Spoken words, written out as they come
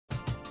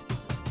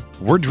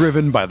We're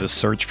driven by the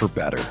search for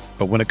better.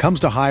 But when it comes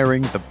to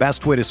hiring, the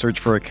best way to search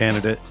for a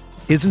candidate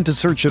isn't to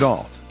search at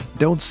all.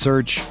 Don't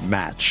search,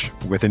 match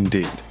with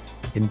Indeed.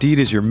 Indeed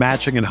is your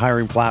matching and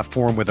hiring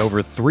platform with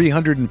over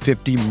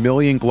 350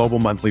 million global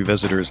monthly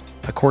visitors,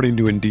 according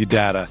to Indeed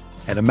data,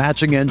 and a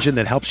matching engine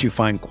that helps you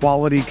find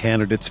quality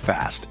candidates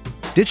fast.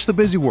 Ditch the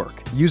busy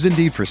work. Use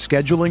Indeed for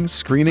scheduling,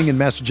 screening, and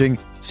messaging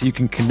so you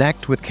can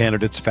connect with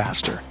candidates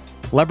faster.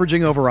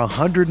 Leveraging over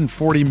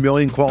 140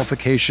 million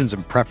qualifications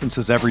and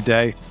preferences every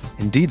day,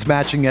 Indeed's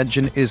matching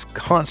engine is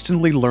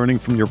constantly learning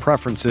from your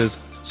preferences,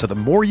 so the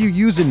more you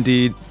use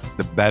Indeed,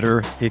 the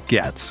better it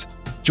gets.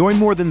 Join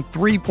more than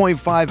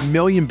 3.5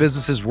 million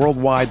businesses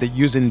worldwide that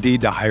use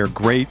Indeed to hire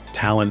great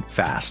talent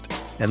fast.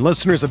 And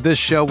listeners of this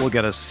show will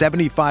get a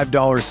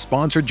 $75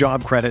 sponsored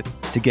job credit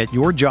to get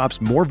your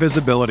jobs more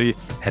visibility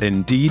at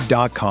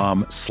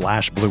Indeed.com/Blue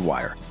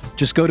Wire.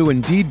 Just go to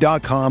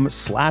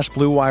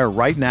Indeed.com/Blue Wire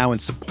right now and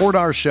support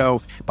our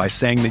show by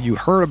saying that you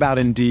heard about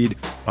Indeed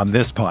on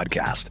this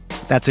podcast.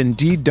 That's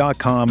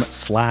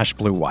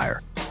Indeed.com/Blue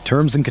Wire.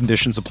 Terms and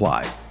conditions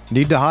apply.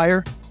 Need to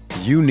hire?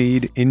 You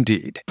need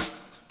Indeed.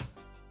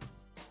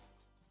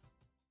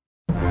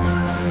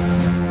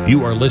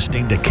 You are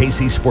listening to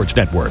KC Sports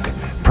Network,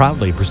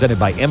 proudly presented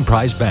by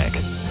Emprise Bank.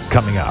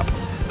 Coming up,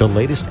 the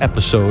latest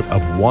episode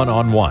of One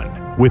on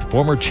One with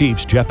former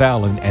Chiefs Jeff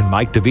Allen and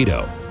Mike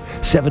DeVito.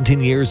 17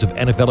 years of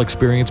NFL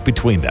experience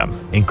between them,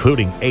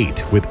 including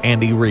 8 with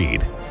Andy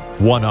Reid.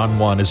 One on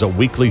One is a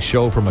weekly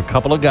show from a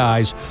couple of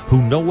guys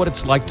who know what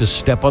it's like to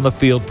step on the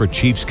field for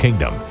Chiefs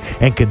Kingdom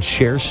and can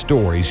share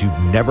stories you've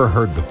never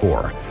heard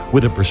before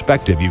with a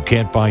perspective you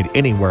can't find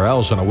anywhere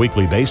else on a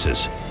weekly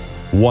basis.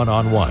 One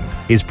on One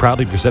is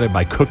proudly presented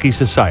by Cookie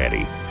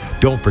Society.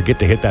 Don't forget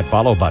to hit that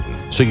follow button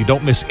so you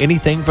don't miss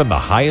anything from the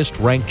highest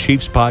ranked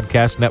Chiefs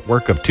podcast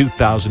network of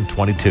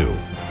 2022.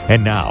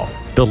 And now,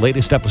 the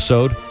latest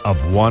episode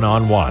of One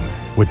on One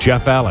with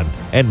Jeff Allen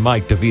and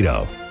Mike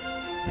DeVito.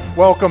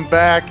 Welcome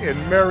back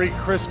and Merry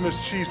Christmas,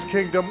 Chiefs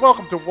Kingdom.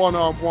 Welcome to One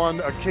on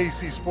One, a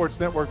KC Sports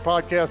Network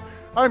podcast.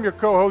 I'm your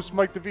co-host,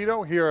 Mike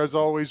DeVito, here as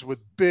always with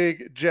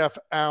Big Jeff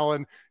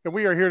Allen, and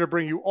we are here to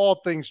bring you all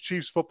things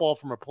Chiefs football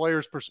from a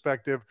player's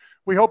perspective.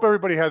 We hope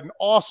everybody had an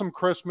awesome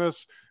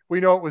Christmas.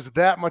 We know it was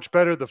that much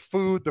better. The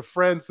food, the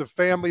friends, the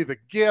family, the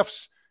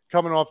gifts,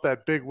 coming off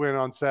that big win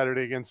on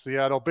Saturday against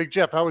Seattle. Big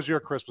Jeff, how was your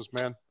Christmas,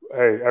 man?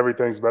 Hey,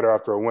 everything's better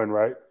after a win,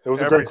 right? It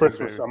was a great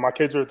Christmas. My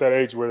kids are at that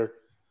age where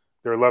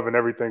they're loving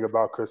everything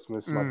about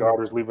Christmas. My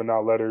daughter's leaving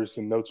out letters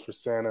and notes for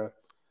Santa.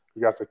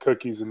 We got the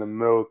cookies and the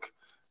milk.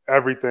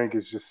 Everything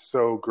is just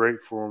so great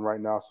for them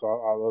right now. So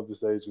I love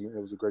this age, and it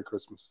was a great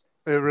Christmas.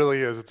 It really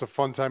is. It's a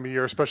fun time of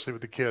year, especially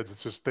with the kids.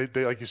 It's just, they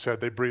like you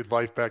said, they breathe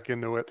life back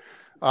into it.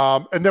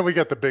 And then we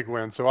got the big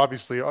win. So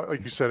obviously,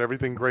 like you said,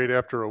 everything great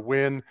after a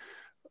win.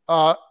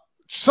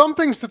 Some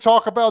things to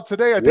talk about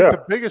today. I think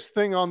the biggest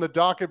thing on the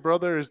docket,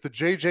 brother, is the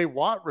J.J.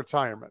 Watt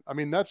retirement. I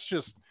mean, that's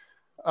just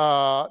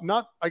not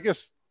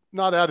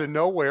out of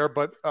nowhere,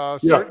 but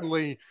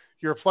certainly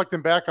you're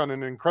reflecting back on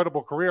an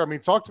incredible career. I mean,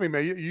 talk to me,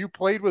 man. You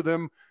played with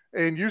him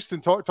in Houston.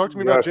 Talk to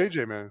me about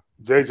JJ, man.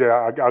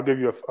 JJ, I'll give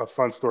you a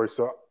fun story.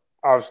 So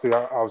obviously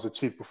I was a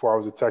Chief before I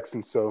was a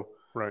Texan. So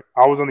right.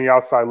 I was on the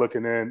outside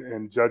looking in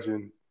and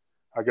judging,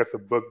 I guess, a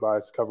book by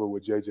its cover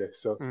with JJ.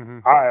 So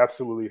I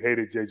absolutely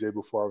hated JJ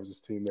before I was his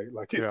teammate.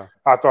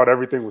 I thought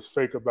everything was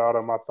fake about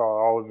him. I thought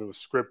all of it was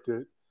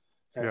scripted.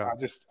 And I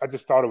just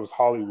thought it was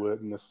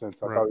Hollywood in a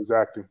sense. I thought he was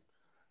acting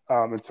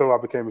until I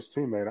became his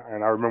teammate.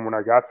 And I remember when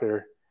I got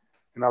there,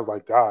 and I was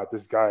like, God,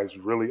 this guy is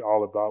really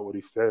all about what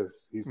he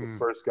says. He's the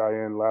first guy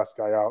in, last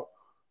guy out,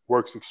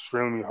 works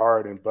extremely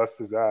hard and busts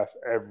his ass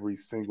every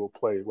single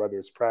play, whether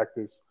it's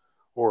practice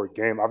or a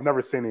game. I've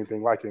never seen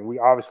anything like it. And we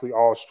obviously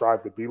all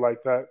strive to be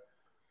like that,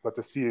 but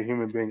to see a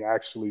human being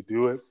actually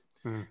do it,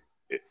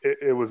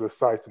 it was a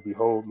sight to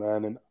behold,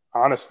 man. And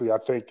honestly, I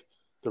think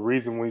the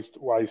reason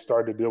why he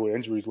started to deal with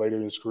injuries later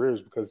in his career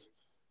is because,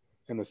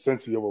 in a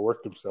sense, he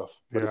overworked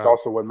himself. But it's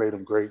also what made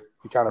him great.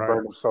 He kind of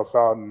burned himself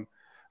out. And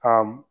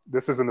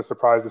this isn't a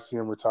surprise to see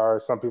him retire.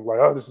 Some people are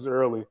like, oh, this is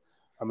early.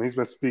 I mean, he's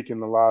been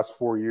speaking the last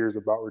 4 years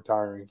about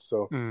retiring.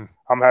 So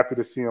I'm happy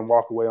to see him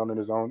walk away on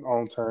his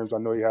own terms. I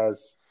know he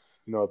has,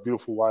 a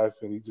beautiful wife,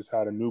 and he just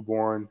had a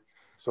newborn.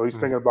 So he's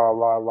thinking about a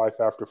lot of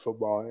life after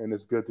football, and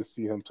it's good to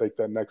see him take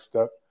that next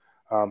step.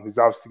 He's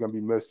obviously going to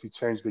be missed. He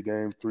changed the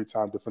game,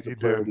 3-time Defensive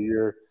Player of the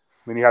Year.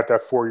 I mean, he had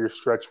that 4-year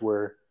stretch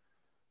where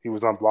he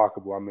was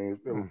unblockable. I mean,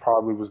 it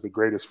probably was the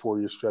greatest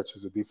 4-year stretch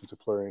as a defensive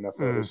player in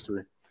NFL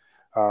history.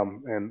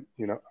 And,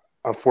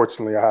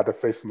 unfortunately, I had to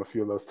face him a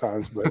few of those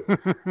times. But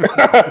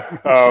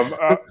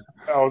I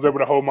was able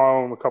to hold my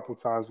own a couple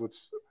of times,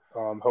 which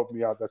helped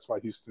me out. That's why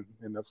Houston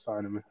ended up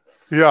signing me.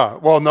 Yeah,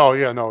 well, no,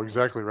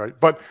 exactly right.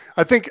 But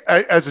I think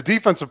as a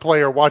defensive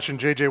player, watching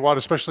J.J. Watt,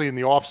 especially in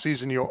the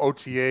offseason,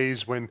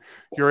 OTAs, when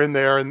you're in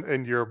there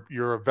and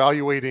you're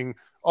evaluating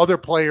other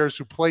players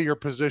who play your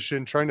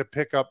position, trying to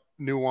pick up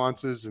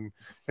nuances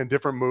and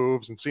different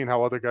moves and seeing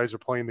how other guys are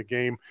playing the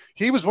game.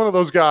 He was one of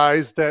those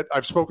guys that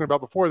I've spoken about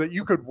before that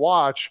you could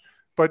watch,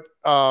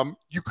 but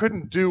you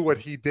couldn't do what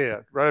he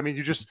did, right? I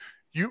mean,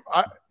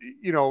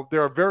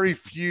 there are very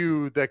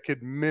few that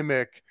could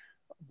mimic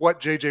what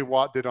JJ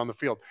Watt did on the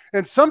field.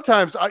 And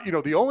sometimes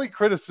the only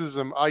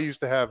criticism I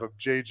used to have of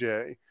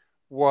JJ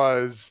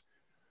was,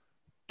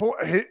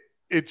 boy,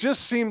 it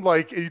just seemed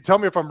like, you tell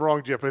me if I'm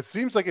wrong, Jeff, but it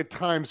seems like at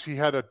times he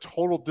had a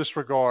total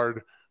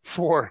disregard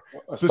for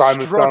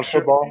assignment sound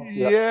football.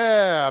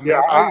 Yeah.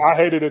 I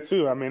hated it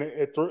too. I mean,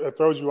 it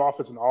throws you off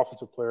as an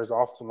offensive player, as an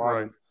offensive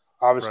lineman. Right.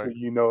 Obviously,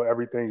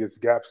 everything is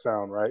gap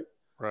sound, right?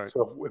 Right.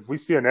 So if we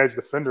see an edge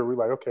defender, we're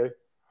like, okay,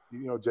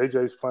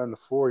 JJ's playing the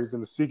 4. He's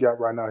in the C gap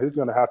right now. He's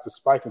going to have to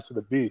spike into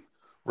the B.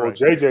 Well, right.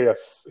 JJ,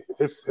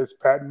 his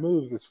patent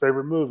move, his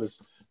favorite move is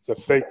to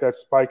fake that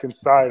spike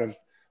inside and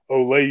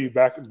lay you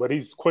back. But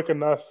he's quick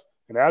enough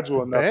and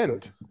agile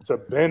enough to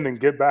bend and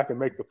get back and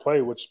make the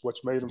play, which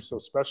made him so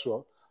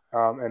special.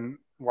 And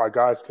why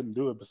guys couldn't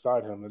do it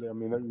beside him. I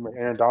mean,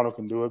 Aaron Donald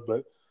can do it,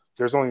 but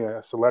there's only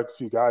a select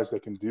few guys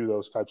that can do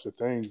those types of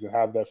things and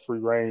have that free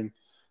reign.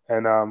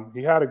 And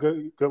he had a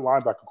good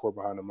linebacker core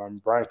behind him. I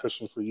mean, Brian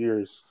Cushing for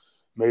years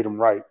made him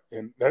right.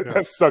 And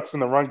that sucks in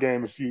the run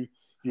game if you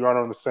aren't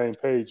on the same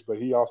page. But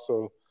he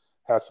also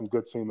had some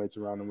good teammates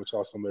around him, which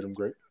also made him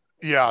great.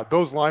 Yeah,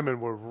 those linemen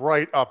were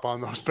right up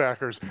on those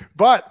backers.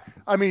 But,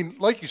 I mean,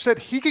 like you said,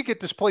 he could get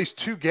displaced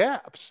 2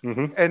 gaps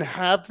and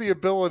have the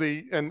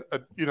ability and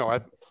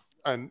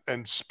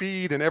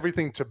speed and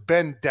everything to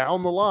bend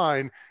down the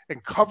line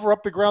and cover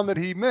up the ground that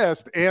he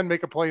missed and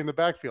make a play in the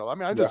backfield. I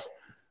mean, I just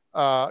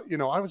I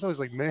was always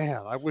like,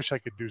 man, I wish I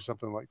could do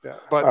something like that.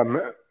 But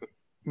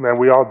man,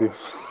 we all do.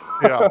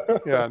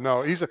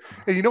 No,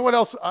 and you know what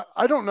else?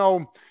 I don't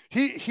know.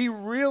 He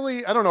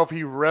really, I don't know if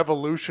he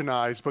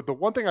revolutionized, but the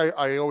one thing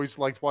I always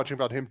liked watching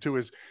about him too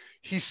is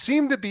he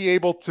seemed to be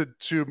able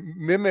to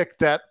mimic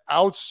that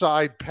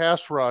outside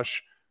pass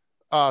rush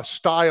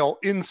style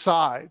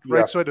inside, right?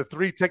 Yeah. So at a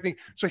 3 technique.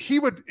 So he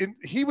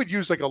would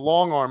use like a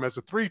long arm as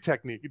a 3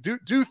 technique.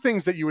 Do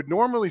things that you would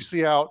normally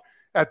see out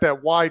at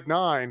that wide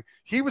 9.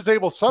 He was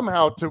able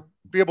somehow to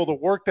be able to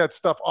work that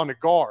stuff on a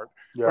guard.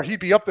 Yeah. Or he'd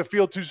be up the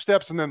field 2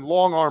 steps and then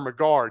long arm a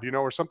guard,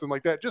 or something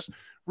like that. Just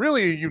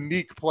really a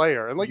unique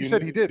player. And like you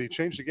said, he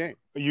changed the game.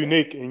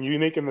 Unique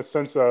in the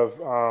sense of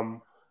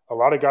a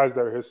lot of guys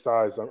that are his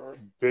size are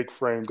big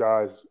frame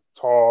guys,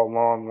 tall,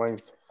 long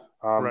length.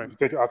 Right.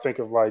 I think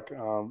of like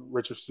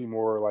Richard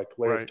Seymour, like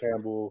Lance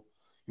Campbell,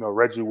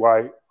 Reggie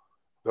White.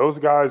 Those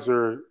guys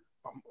are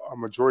a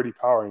majority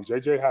power, and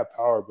JJ had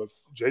power, but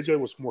JJ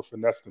was more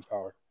finesse than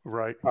power.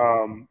 Right.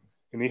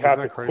 And he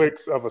had the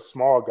quicks of a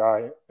small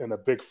guy in a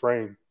big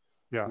frame.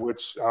 Yeah.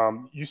 Which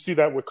you see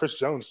that with Chris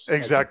Jones.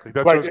 Exactly.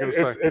 That's what I was going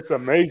to say. It's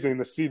amazing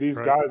to see these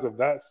guys of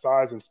that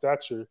size and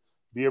stature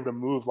be able to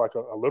move like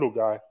a little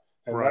guy.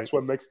 And that's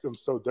what makes them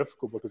so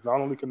difficult, because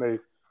not only can they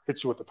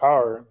hit you with the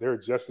power, they're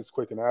just as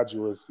quick and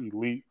agile as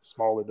elite,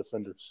 smaller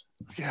defenders.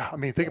 Yeah, I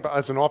mean, think about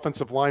as an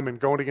offensive lineman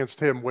going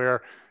against him,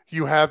 where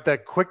you have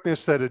that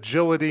quickness, that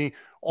agility,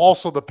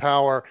 also the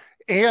power,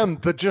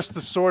 and the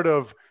sort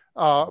of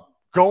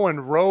going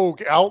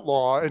rogue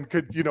outlaw, and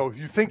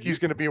you think he's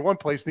going to be in one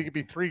place and he could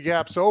be 3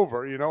 gaps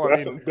over.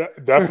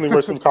 Definitely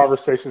were some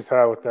conversations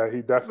had with that.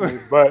 He definitely,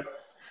 but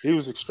he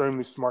was an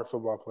extremely smart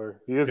football player.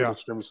 He is an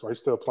extremely smart. He's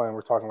still playing.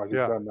 We're talking like he's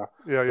done now.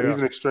 But he's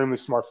an extremely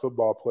smart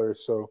football player.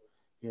 So,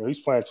 he's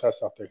playing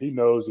chess out there. He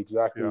knows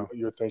exactly what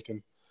you're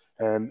thinking.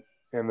 And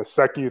the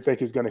second you think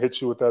he's going to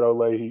hit you with that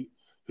Olay,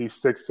 he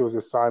sticks to his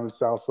assignment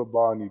sound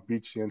football and he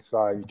beats you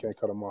inside and you can't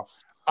cut him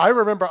off. I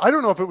remember, I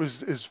don't know if it was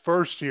his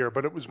first year,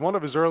 but it was one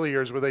of his early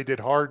years where they did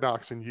Hard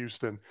Knocks in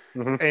Houston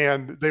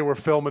and they were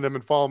filming him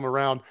and following him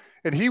around.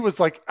 And he was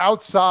like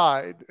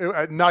outside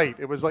at night.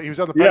 It was like he was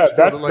on the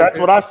practice field. That's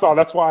what I saw.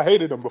 That's why I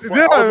hated him before.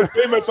 I was a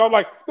teammate, so I'm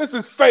like, this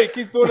is fake.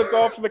 He's doing this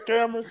all for the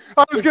cameras.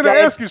 I was going to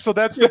ask you, so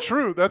that's the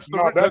truth. That's the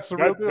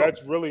real deal.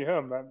 That's really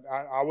him.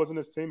 I wasn't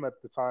his team at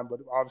the time, but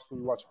obviously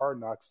we watched Hard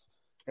Knocks.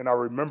 And I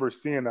remember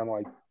seeing them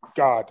like,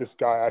 God, this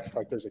guy acts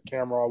like there's a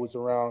camera always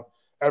around.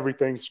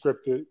 Everything's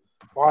scripted.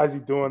 Why is he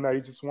doing that?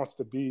 He just wants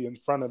to be in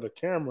front of the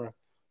camera.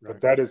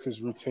 But that is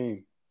his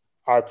routine.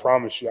 I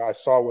promise you. I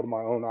saw it with my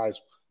own eyes.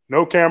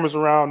 No cameras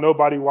around,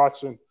 nobody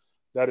watching.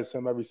 That is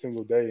him every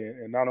single day.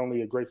 And not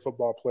only a great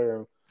football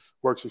player,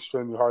 works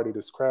extremely hard at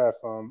his craft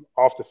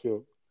off the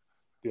field.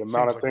 The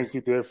amount of things he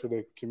did for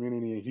the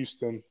community in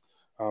Houston,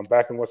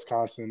 back in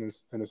Wisconsin,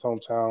 in his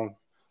hometown.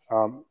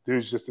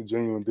 Dude's just a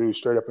genuine dude,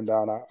 straight up and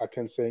down. I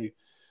can't say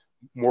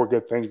more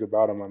good things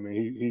about him. I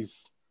mean,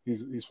 he's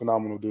a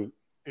phenomenal dude.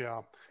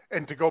 Yeah.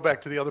 And to go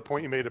back to the other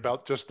point you made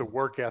about just the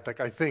work ethic,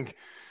 I think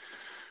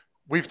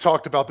we've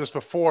talked about this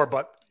before,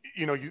 but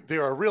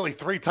there are really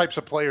 3 types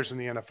of players in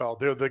the NFL.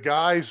 They're the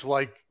guys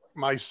like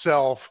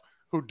myself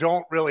who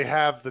don't really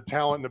have the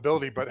talent and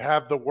ability, but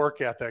have the work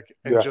ethic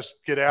and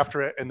just get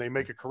after it, and they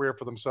make a career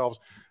for themselves.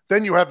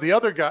 Then you have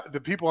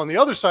the people on the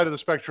other side of the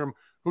spectrum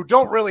who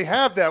don't really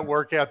have that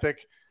work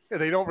ethic.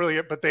 They don't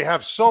really, but they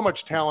have so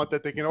much talent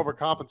that they can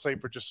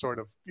overcompensate for just sort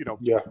of,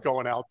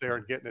 going out there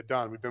and getting it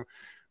done.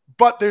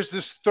 But there's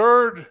this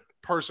third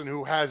person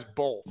who has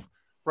both,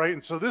 right?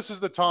 And so this is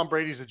the Tom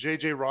Brady's, the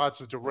J.J. Watts,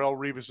 the Darrelle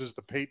Revises,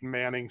 the Peyton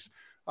Mannings.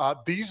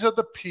 These are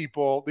the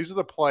people, these are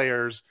the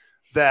players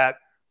that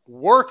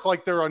work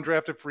like they're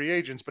undrafted free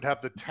agents, but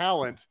have the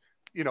talent,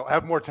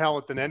 have more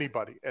talent than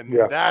anybody. And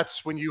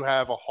that's when you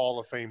have a Hall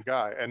of Fame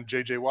guy. And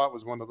J.J. Watt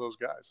was one of those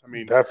guys. I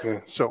mean,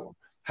 definitely. So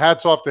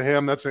hats off to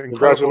him. That's an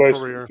incredible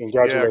career.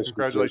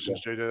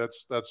 Congratulations, JJ.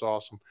 That's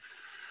awesome.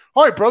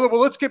 All right, brother. Well,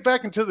 let's get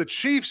back into the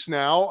Chiefs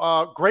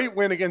now. Great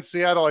win against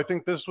Seattle. I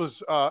think this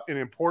was an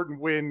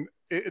important win,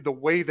 the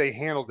way they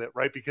handled it,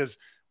 right? Because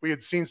we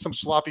had seen some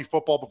sloppy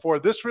football before.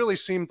 This really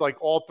seemed like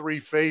all three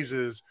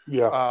phases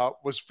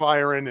was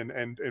firing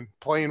and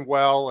playing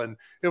well, and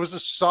it was a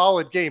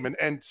solid game.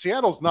 And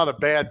Seattle's not a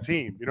bad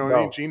team. You know what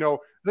I mean?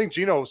 I think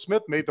Geno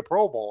Smith made the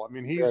Pro Bowl. I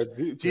mean, he's had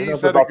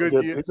a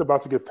good year. He's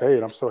about to get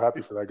paid. I'm so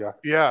happy for that guy.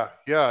 Yeah.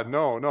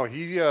 No.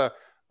 He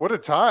what a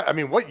time. I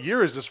mean, what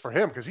year is this for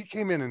him? Because he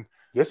came in and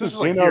this is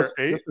like year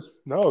 8.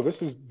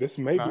 This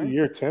may be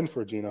year 10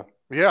 for Geno.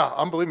 Yeah,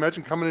 unbelievable.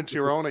 Imagine coming into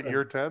your own at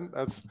year 10.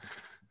 That's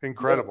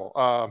incredible.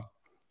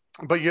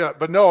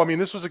 But no, I mean,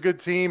 this was a good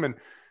team.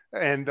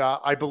 And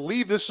I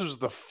believe this was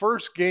the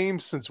first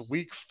game since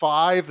week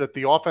 5 that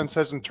the offense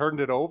hasn't turned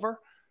it over.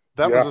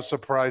 That was a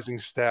surprising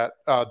stat.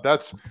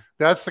 That's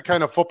the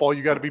kind of football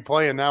you got to be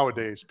playing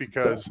nowadays,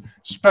 because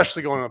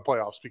especially going to the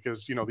playoffs,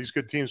 because, these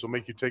good teams will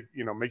make you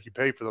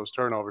pay for those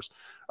turnovers.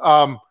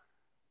 But,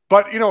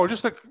 I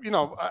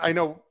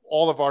know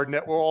all of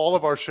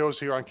our shows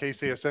here on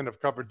KCSN have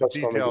covered the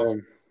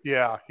details.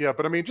 Yeah.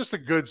 But I mean, just a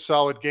good,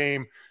 solid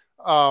game.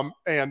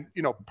 And,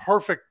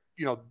 perfect.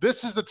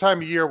 This is the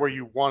time of year where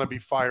you want to be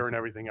firing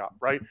everything up,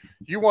 right?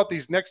 You want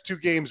these next 2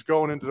 games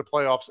going into the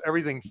playoffs,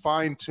 everything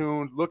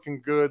fine-tuned,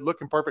 looking good,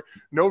 looking perfect,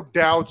 no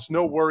doubts,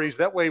 no worries.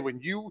 That way, when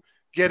you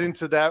get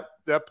into that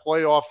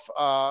playoff,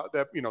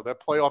 that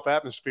playoff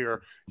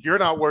atmosphere, you're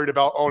not worried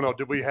about, oh no,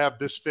 did we have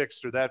this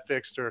fixed or that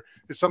fixed, or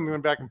is something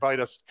going back and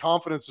bite us?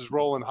 Confidence is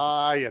rolling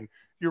high and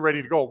you're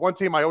ready to go. One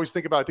team I always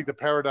think about, I think the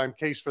paradigm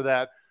case for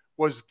that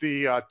was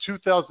the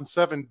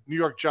 2007 New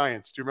York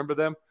Giants. Do you remember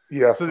them?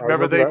 Yeah. So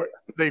remember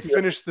they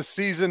finished the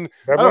season.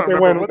 They were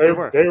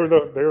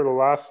the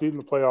last seed in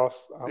the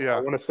playoffs. I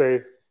want to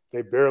say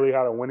they barely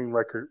had a winning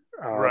record.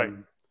 Right.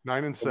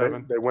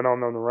 9-7. They went on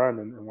the run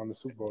and won the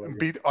Super Bowl. And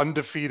beat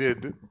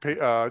undefeated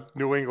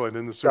New England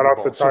in the Super Bowl.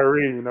 Shout out to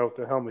Tyree, with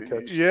the helmet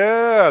catch.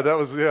 Yeah, that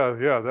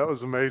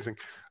was amazing.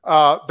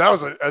 That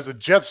was as a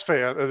Jets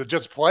fan, as a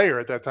Jets player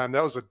at that time,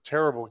 that was a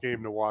terrible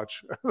game to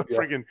watch. The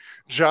freaking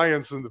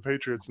Giants and the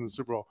Patriots in the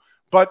Super Bowl.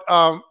 But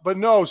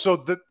no, so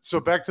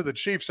back to the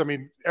Chiefs. I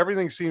mean,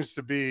 everything seems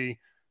to be,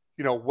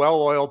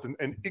 well oiled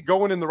and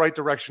going in the right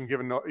direction,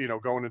 given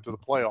going into the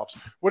playoffs.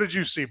 What did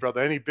you see, brother?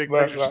 Any big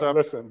picture stuff?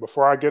 Listen,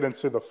 before I get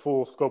into the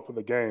full scope of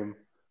the game,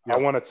 I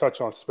want to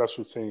touch on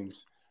special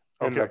teams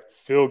and the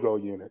field goal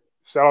unit.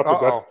 Shout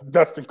out to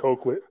Dustin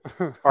Colquitt,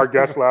 our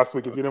guest last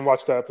week. If you didn't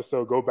watch that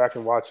episode, go back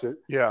and watch it.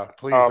 Yeah,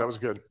 please. That was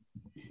good.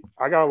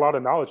 I got a lot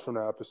of knowledge from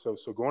that episode.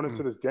 So going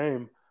into this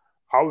game,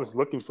 I was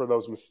looking for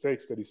those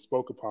mistakes that he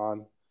spoke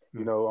upon,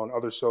 on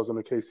other shows on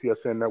the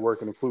KCSN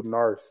network and including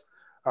ours.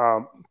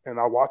 And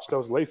I watched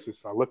those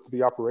laces. I looked at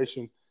the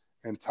operation,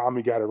 and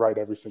Tommy got it right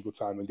every single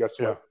time. And guess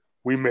what?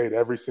 We made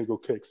every single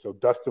kick. So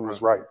Dustin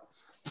was right.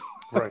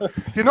 Right.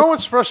 You know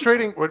what's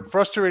frustrating? What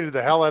frustrated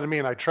the hell out of me,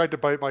 and I tried to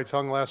bite my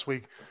tongue last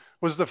week,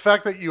 was the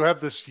fact that you have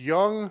this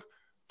young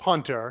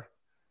punter,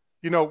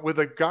 with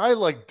a guy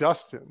like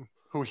Dustin,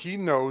 who he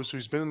knows,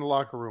 who's been in the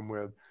locker room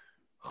with,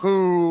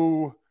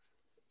 who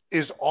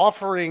is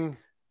offering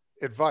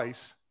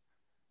advice,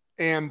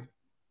 and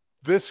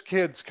this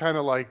kid's kind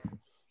of like,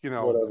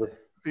 whatever.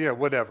 Yeah,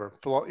 whatever.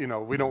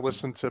 We don't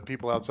listen to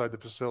people outside the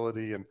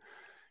facility. And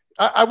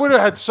I would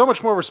have had so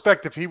much more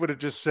respect if he would have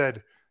just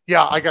said,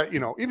 yeah, I got,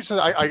 even said,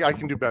 I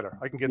can do better.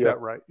 I can get that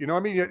right. I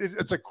mean,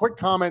 it's a quick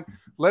comment,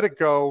 let it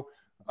go.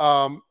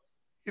 So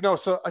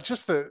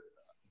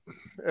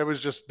it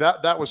was just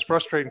that was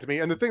frustrating to me.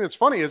 And the thing that's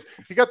funny is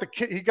he got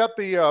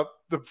the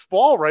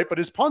ball right, but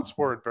his punts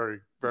weren't very,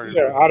 very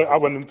good. I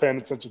wasn't paying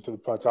attention to the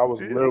punts. I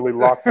was literally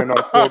locked in on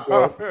the field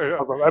goal. I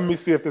was like, let me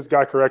see if this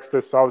guy corrects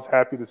this. So I was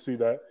happy to see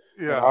that.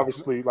 Yeah. And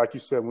obviously, like you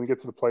said, when we get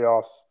to the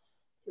playoffs,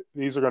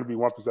 these are going to be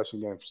one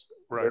possession games.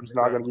 Right. There's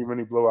not going to be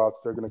many blowouts.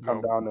 They're going to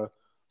come down to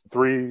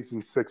 3s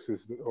and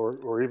 6s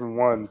or even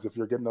 1s. If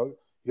you're getting you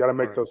got to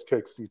make those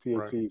kicks and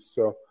PATs. Right.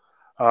 So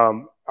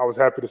I was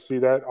happy to see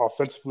that.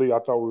 Offensively, I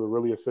thought we were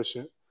really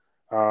efficient.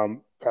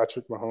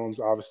 Patrick Mahomes,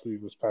 obviously,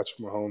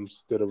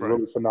 did a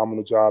really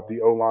phenomenal job.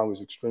 The O-line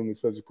was extremely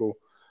physical.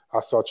 I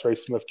saw Trey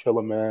Smith kill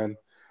a man.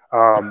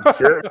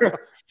 Jerick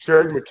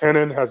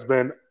McKinnon has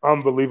been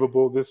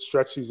unbelievable. This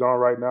stretch he's on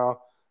right now.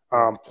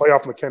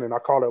 Playoff McKinnon, I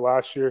called it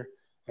last year,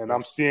 and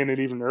I'm seeing it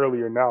even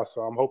earlier now.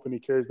 So I'm hoping he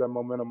carries that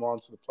momentum on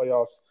to the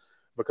playoffs,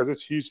 because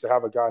it's huge to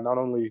have a guy not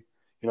only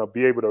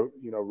be able to,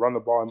 run the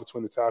ball in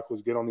between the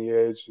tackles, get on the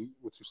edge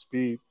with some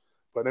speed,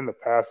 but in the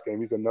pass game,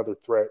 he's another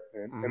threat.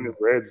 And in the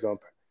red zone,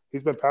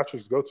 he's been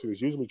Patrick's go-to.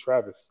 It's usually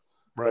Travis.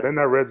 Right. But in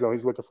that red zone,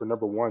 he's looking for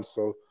number 1.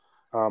 So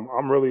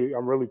I'm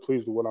really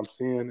pleased with what I'm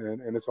seeing,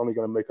 and it's only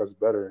going to make us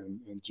better.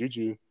 And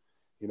Juju,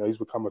 He's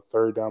become a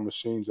third down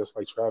machine just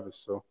like Travis.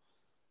 So,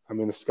 I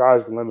mean, the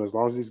sky's the limit. As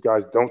long as these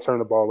guys don't turn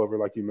the ball over,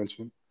 like you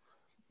mentioned,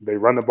 they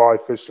run the ball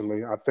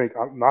efficiently. I think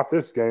not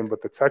this game,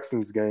 but the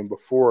Texans game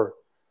before,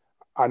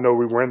 I know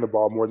we ran the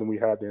ball more than we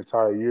had the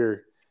entire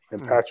year,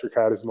 and Patrick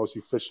had his most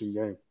efficient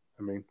game.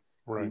 I mean,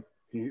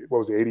 he what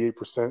was it,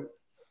 88%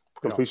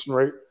 completion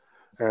rate?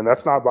 And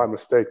that's not by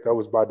mistake. That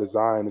was by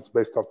design. It's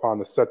based upon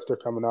the sets they're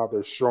coming out.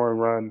 They're show and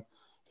run.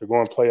 They're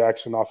going play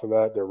action off of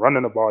that. They're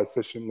running the ball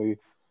efficiently,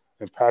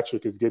 and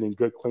Patrick is getting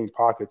good, clean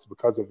pockets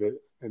because of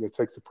it. And it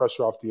takes the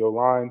pressure off the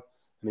O-line,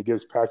 and it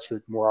gives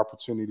Patrick more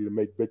opportunity to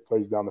make big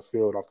plays down the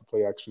field off the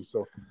play action.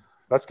 So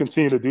let's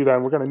continue to do that,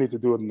 and we're going to need to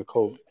do it in the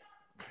cold.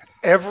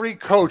 Every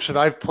coach that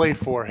I've played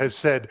for has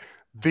said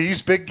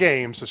these big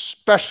games,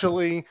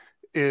 especially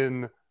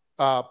in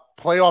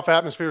playoff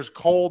atmospheres,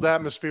 cold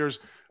atmospheres,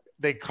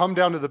 they come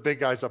down to the big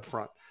guys up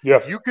front. Yeah.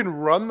 If you can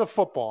run the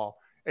football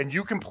and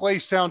you can play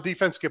sound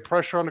defense, get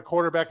pressure on the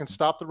quarterback and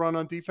stop the run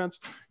on defense,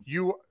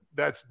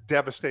 that's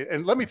devastating.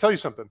 And let me tell you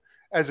something.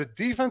 As a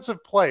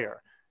defensive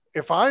player,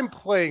 if I'm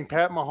playing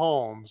Pat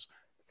Mahomes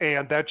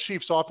and that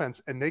Chiefs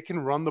offense and they can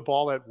run the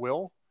ball at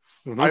will,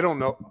 I don't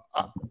know.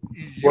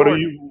 What do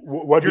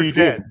you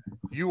do?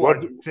 You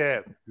are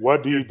dead.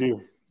 What do you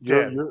do?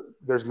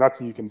 There's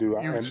nothing you can do.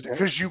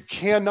 Because you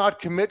cannot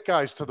commit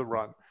guys to the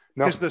run.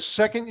 Because the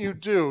second you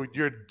do,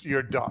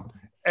 you're done.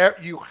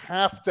 You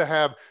have to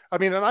have – I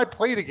mean, and I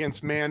played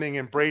against Manning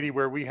and Brady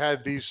where we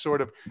had these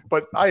sort of –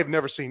 but I have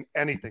never seen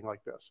anything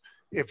like this.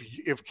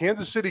 If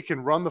Kansas City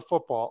can run the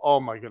football, oh,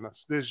 my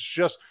goodness,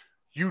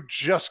 you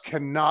just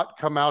cannot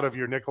come out of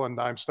your nickel and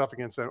dime stuff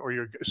against them, or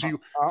you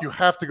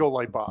have to go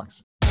light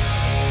box.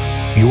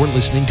 You're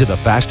listening to the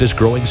fastest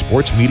growing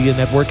sports media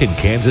network in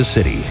Kansas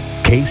City,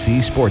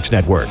 KC Sports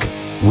Network.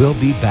 We'll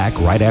be back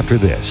right after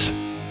this.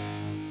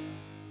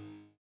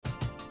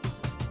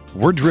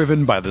 We're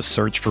driven by the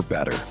search for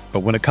better. But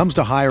when it comes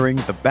to hiring,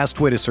 the best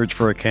way to search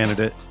for a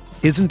candidate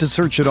isn't to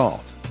search at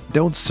all.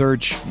 Don't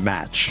search,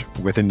 match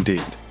with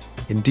Indeed.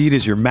 Indeed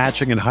is your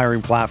matching and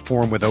hiring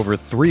platform with over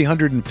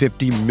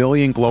 350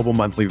 million global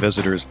monthly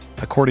visitors,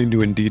 according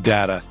to Indeed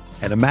data,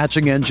 and a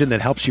matching engine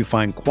that helps you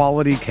find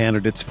quality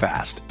candidates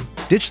fast.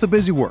 Ditch the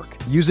busy work.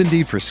 Use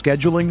Indeed for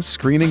scheduling,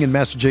 screening, and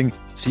messaging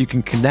so you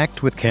can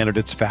connect with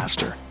candidates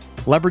faster.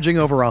 Leveraging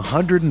over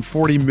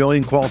 140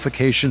 million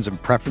qualifications and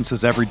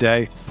preferences every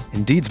day,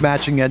 Indeed's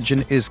matching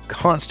engine is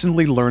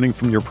constantly learning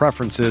from your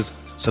preferences,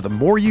 so the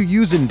more you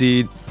use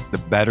Indeed, the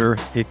better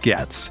it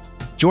gets.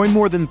 Join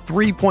more than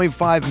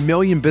 3.5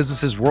 million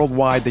businesses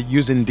worldwide that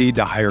use Indeed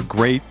to hire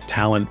great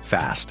talent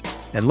fast.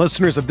 And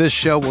listeners of this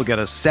show will get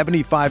a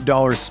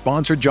 $75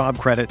 sponsored job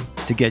credit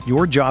to get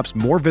your jobs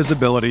more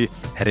visibility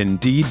at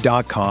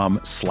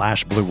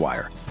Indeed.com/Blue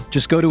Wire.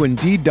 Just go to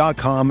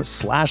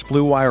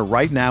Indeed.com/Blue Wire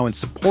right now and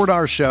support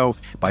our show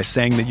by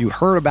saying that you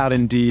heard about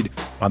Indeed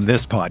on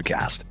this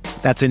podcast.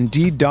 That's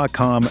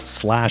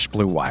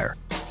Indeed.com/Blue Wire.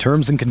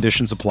 Terms and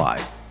conditions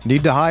apply.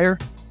 Need to hire?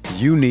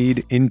 You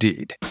need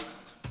Indeed.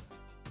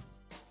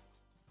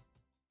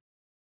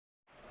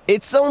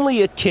 It's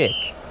only a kick,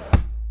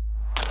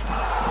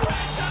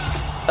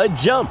 a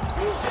jump,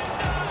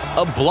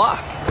 a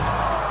block.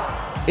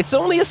 It's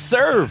only a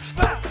serve.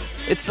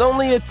 It's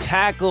only a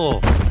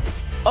tackle,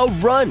 a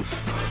run.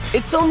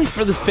 It's only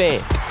for the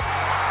fans.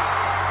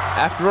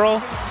 After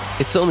all,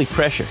 it's only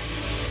pressure.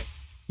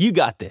 You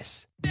got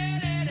this.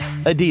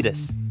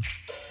 Adidas.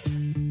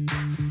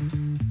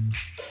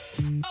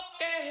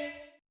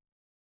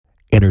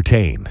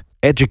 Entertain,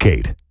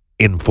 educate,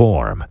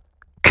 inform.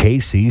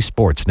 KC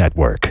Sports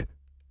Network.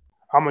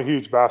 I'm a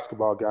huge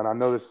basketball guy, and I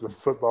know this is a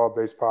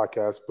football-based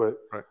podcast, but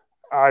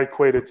I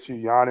equate it to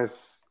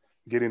Giannis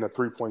getting a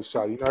three-point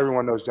shot.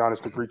 Everyone knows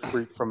Giannis, the Greek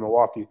freak from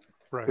Milwaukee.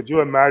 Right. Could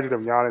you imagine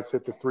if Giannis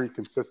hit the three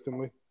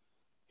consistently?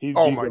 He'd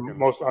be the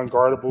most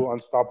unguardable,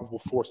 unstoppable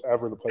force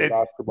ever to play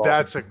basketball.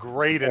 That's a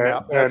great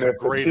analogy.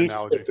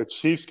 If the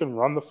Chiefs can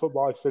run the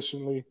football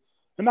efficiently,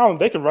 and not only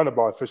they can run the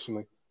ball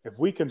efficiently, if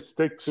we can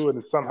stick to it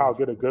and somehow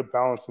get a good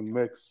balance and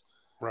mix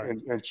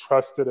and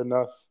trust it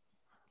enough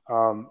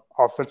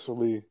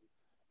offensively,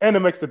 and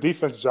it makes the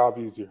defense job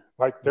easier.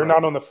 Like, they're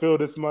not on the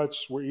field as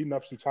much. We're eating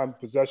up some time of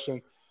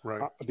possession.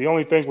 Right. The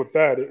only thing with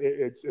that,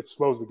 it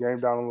slows the game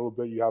down a little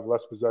bit. You have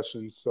less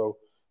possessions, so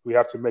we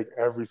have to make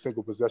every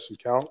single possession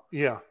count.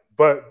 Yeah.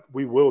 But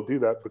we will do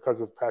that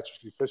because of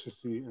Patrick's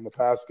efficiency in the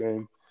pass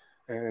game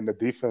and the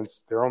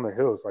defense. They're on their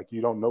heels. Like,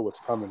 you don't know what's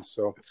coming.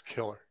 So it's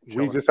killer.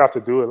 We just have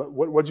to do it.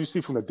 What did you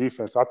see from the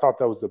defense? I thought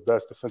that was the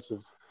best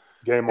defensive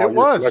game all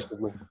year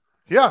collectively.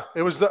 Yeah,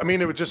 it was. It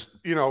was just,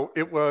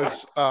 it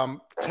was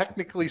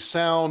technically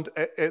sound.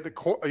 At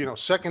the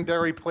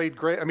secondary played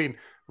great. I mean,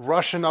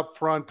 rushing up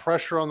front,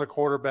 pressure on the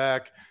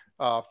quarterback.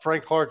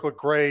 Frank Clark looked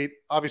great.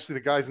 Obviously,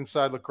 the guys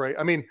inside looked great.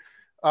 I mean,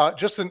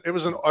 it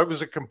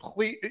was a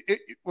complete.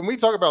 When we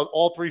talk about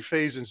all three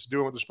phases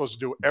doing what they're supposed to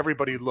do,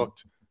 everybody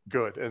looked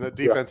good, and the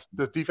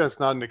defense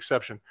not an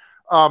exception.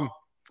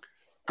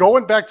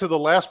 Going back to the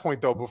last point,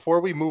 though,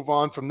 before we move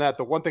on from that,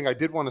 the one thing I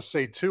did want to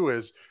say too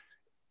is,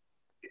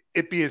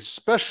 it'd be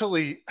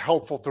especially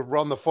helpful to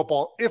run the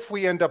football if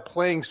we end up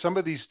playing some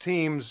of these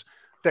teams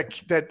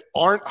that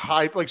aren't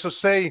high. Like, so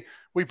say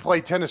we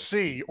play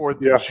Tennessee or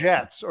the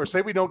Jets, or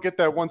say we don't get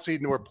that 1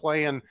 seed and we're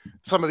playing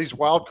some of these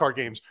wild card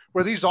games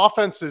where these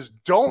offenses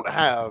don't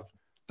have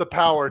the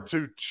power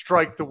to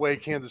strike the way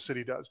Kansas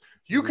City does.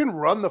 You can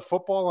run the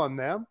football on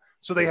them.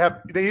 So they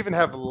even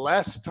have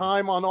less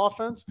time on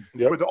offense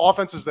with the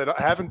offenses that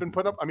haven't been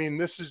put up. I mean,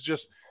 this is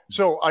just,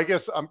 so I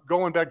guess I'm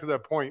going back to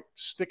that point,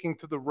 sticking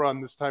to the run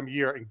this time of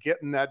year and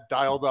getting that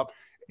dialed up.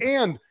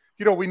 And,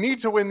 we need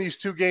to win these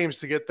 2 games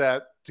to get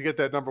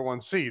that number 1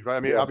 seed, right? I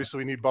mean, obviously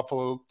we need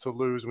Buffalo to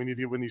lose. We need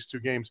to win these 2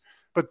 games,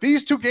 but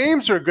these 2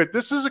 games are good.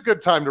 This is a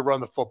good time to run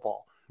the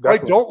football,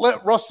 right? Don't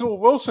let Russell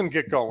Wilson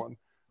get going.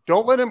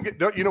 Don't let him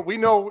get, we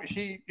know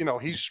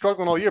he's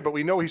struggling all year, but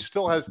we know he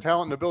still has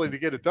talent and ability to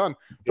get it done.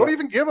 Don't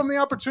even give him the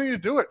opportunity to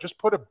do it. Just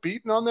put a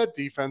beating on that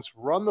defense,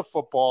 run the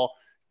football,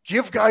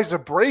 give guys a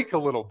break a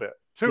little bit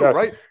too,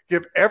 right?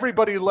 Give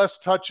everybody less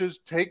touches,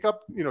 take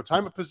up,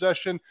 time of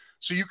possession,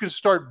 so you can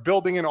start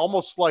building in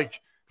almost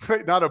like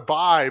not a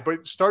bye,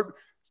 but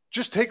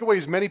just take away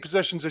as many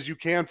possessions as you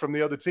can from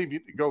the other team. You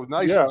go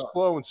nice and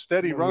slow and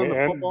steady, running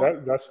the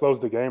football. That slows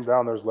the game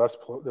down. There's less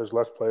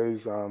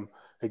plays.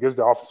 It gives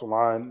the offensive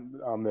line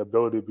the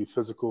ability to be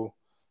physical,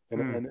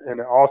 and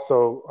it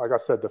also, like I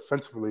said,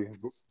 defensively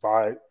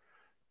by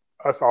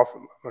us.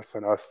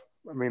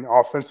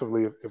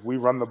 Offensively, if we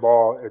run the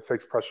ball, it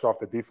takes pressure off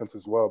the defense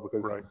as well,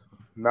 because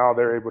now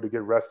they're able to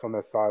get rest on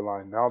that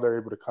sideline. Now they're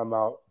able to come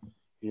out,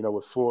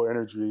 with full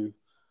energy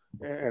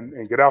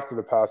and get after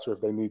the passer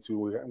if they need to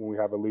when we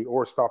have a lead,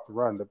 or stop the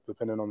run,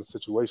 depending on the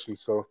situation.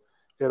 So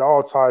it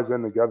all ties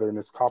in together, and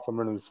it's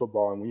complementary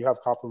football. And when you have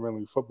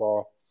complementary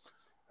football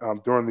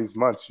during these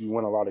months, you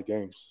win a lot of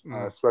games,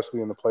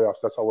 especially in the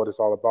playoffs. That's what it's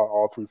all about,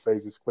 all 3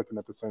 phases clicking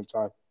at the same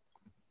time.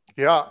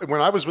 Yeah,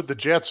 when I was with the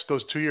Jets,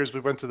 those 2 years we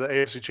went to the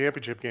AFC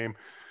Championship game,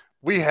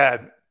 we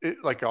had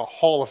like a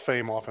Hall of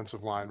Fame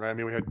offensive line, right? I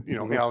mean, we had,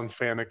 Alan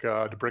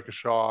Faneca,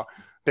 DeBrickashaw,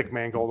 Nick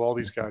Mangold, all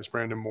these guys,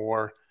 Brandon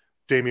Moore,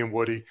 Damian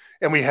Woody,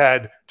 and we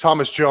had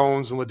Thomas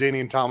Jones and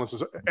LaDainian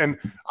Tomlinson. And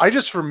I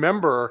just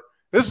remember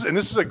this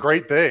is a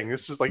great thing.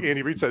 This is, like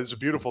Andy Reid said, it's a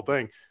beautiful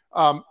thing.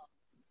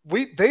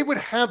 They would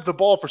have the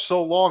ball for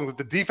so long that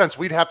the defense,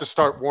 we'd have to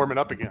start warming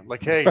up again.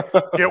 Like, hey,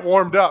 get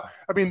warmed up.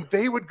 I mean,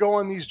 they would go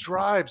on these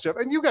drives,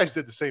 and you guys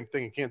did the same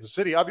thing in Kansas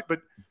City.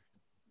 But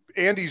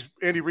Andy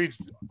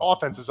Reid's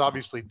offense is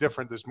obviously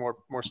different. There's more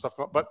stuff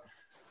going on. But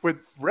with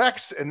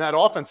Rex and that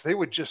offense, they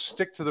would just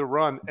stick to the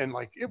run, and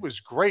like it was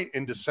great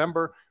in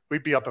December.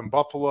 We'd be up in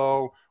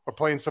Buffalo or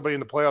playing somebody in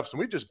the playoffs, and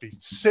we'd just be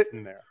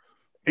sitting there.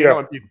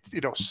 And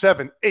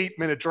 7-8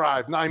 minute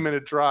drive, 9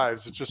 minute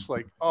drives. It's just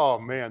like, oh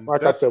man.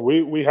 Like I said,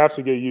 we have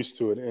to get used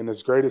to it. And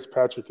as great as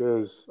Patrick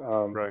is,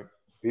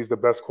 he's the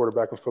best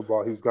quarterback in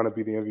football. He's going to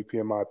be the MVP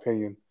in my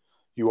opinion.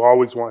 You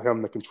always want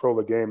him to control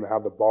the game and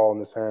have the ball in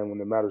his hand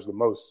when it matters the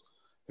most.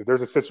 If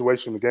there's a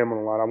situation, the game on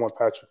the line, I want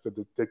Patrick to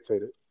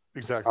dictate it.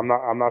 Exactly.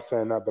 I'm not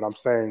saying that, but I'm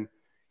saying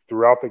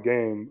throughout the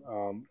game,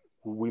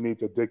 we need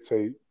to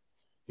dictate,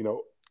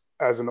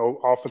 as an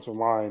offensive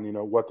line,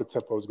 what the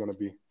tempo is going to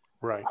be.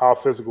 Right. How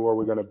physical are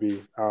we going to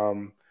be?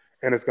 And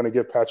it's going to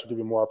give Patrick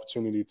even more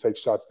opportunity to take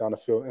shots down the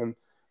field. And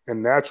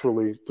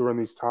naturally, during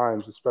these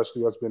times,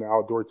 especially us being an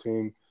outdoor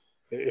team,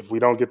 if we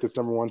don't get this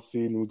number 1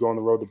 seed and we go on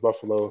the road to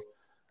Buffalo,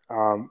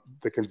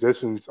 the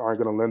conditions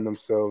aren't going to lend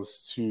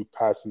themselves to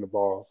passing the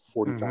ball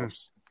 40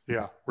 times. Yeah,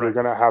 right. We're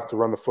going to have to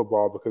run the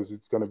football because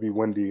it's going to be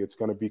windy. It's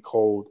going to be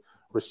cold.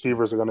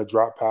 Receivers are going to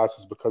drop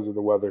passes because of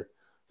the weather.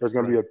 There's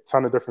going to be a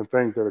ton of different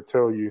things that will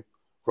tell you,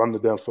 run the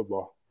damn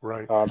football.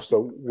 Right.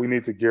 So we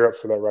need to gear up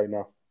for that right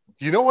now.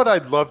 You know what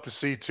I'd love to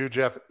see too,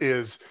 Jeff,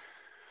 is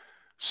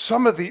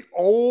some of the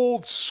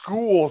old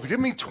school. Give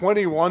me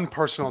 21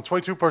 personnel,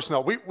 22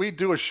 personnel. We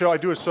do a show. I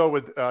do a show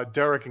with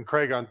Derek and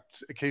Craig on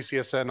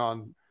KCSN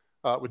on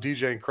with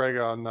DJ and Craig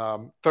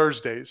on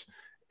Thursdays.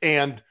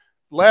 And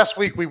last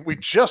week we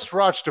just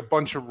watched a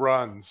bunch of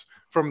runs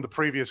from the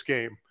previous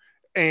game,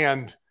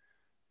 and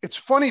it's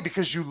funny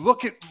because you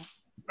look at,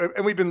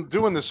 and we've been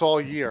doing this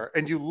all year,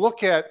 and you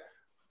look at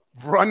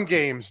run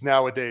games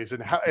nowadays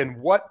and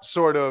what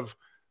sort of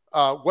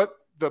what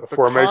the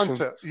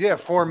formations,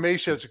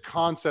 formations,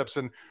 concepts,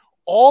 and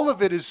all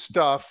of it is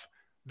stuff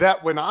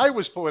that when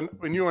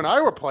you and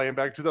I were playing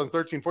back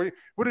 2013, 14,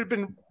 would have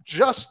been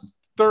just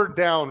third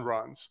down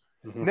runs.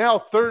 Now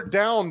third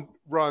down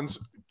runs,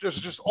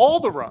 just all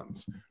the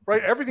runs,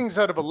 right? Everything's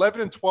out of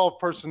 11 and 12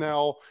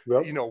 personnel,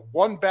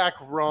 one back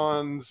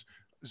runs,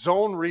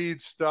 zone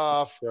read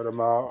stuff. Spread them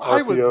out,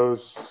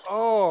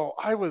 RPOs.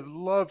 I would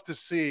love to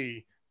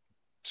see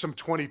some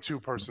 22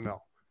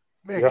 personnel.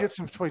 Man, get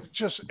some 20,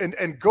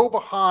 and go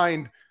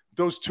behind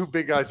those 2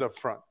 big guys up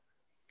front.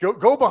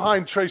 Go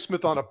behind Trey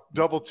Smith on a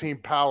double team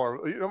power.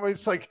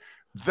 It's like,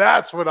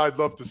 that's what I'd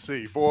love to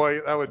see.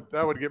 Boy,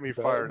 that would get me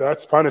fired.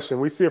 That's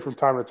punishing. We see it from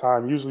time to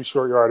time, usually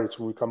short yardage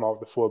when we come out with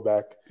the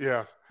fullback.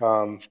 Yeah.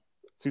 2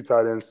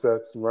 tight end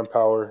sets and run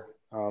power.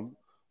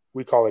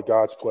 We call it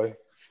God's play.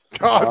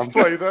 God's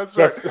play. That's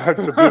right.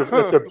 That's a beautiful.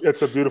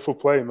 It's a beautiful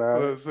play,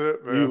 man. That's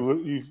it,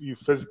 man. You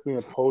physically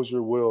impose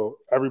your will.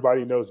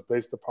 Everybody knows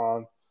based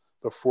upon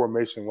the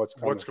formation what's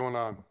coming. What's going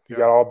on? You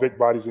got all big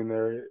bodies in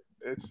there.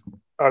 It's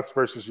us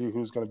versus you.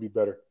 Who's going to be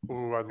better?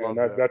 Ooh, I love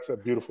that. That's a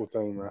beautiful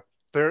thing, man.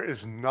 There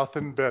is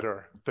nothing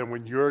better than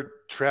when you're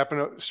strapping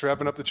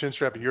up the chin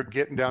strap and you're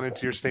getting down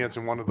into your stance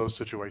in one of those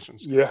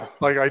situations. Yeah.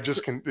 Like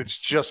it's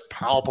just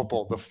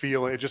palpable, the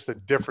feeling. It's just a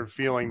different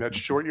feeling. That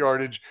short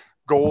yardage,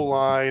 goal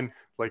line,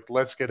 like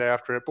let's get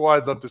after it. Boy,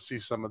 I'd love to see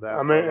some of that.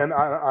 I mean, and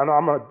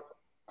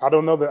I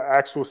don't know the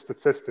actual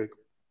statistic,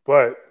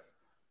 but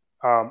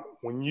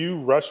when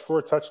you rush for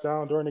a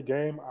touchdown during a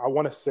game, I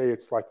want to say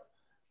it's like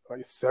a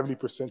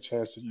 70%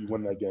 chance that you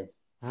win that game.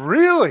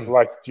 Really?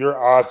 Like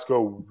your odds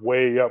go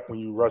way up when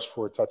you rush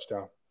for a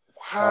touchdown.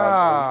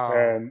 Wow.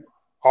 And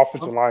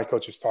offensive line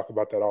coaches talk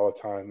about that all the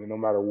time. And no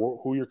matter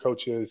who your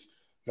coach is,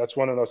 that's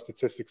one of those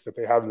statistics that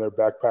they have in their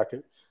back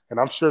pocket. And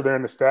I'm sure they're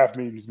in the staff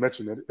meetings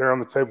mentioning it. They're on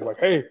the table like,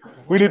 hey,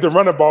 we need to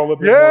run the ball a little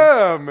bit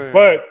more. Man.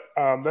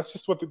 But that's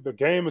just what the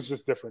game is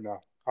just different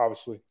now,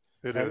 obviously.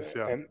 It is,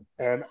 yeah.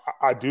 And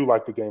I do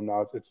like the game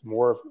now. It's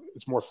more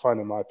fun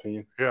in my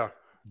opinion. Yeah.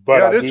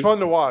 But it is fun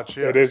to watch.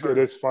 Yeah, it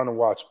is fun to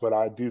watch. But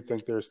I do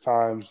think there's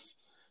times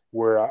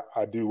where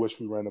I do wish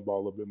we ran the ball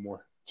a little bit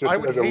more.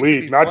 Just as a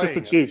league, not just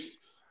the Chiefs,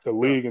 the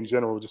league in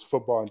general, just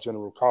football in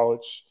general,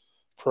 college,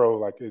 pro.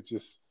 Like it's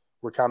just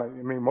we're kind of.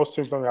 I mean, most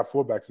teams don't have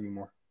fullbacks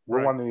anymore.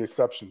 We're one of the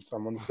exceptions.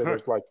 I'm going to say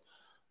there's like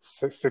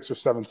six or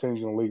seven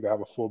teams in the league that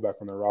have a fullback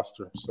on their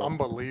roster. So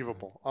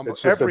unbelievable.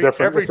 It's just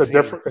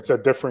It's a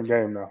different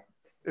game now.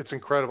 It's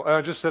incredible. And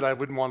I just said I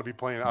wouldn't want to be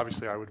playing.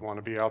 Obviously, I would want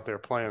to be out there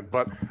playing,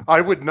 but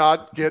I would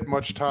not get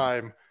much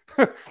time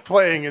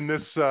playing in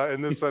this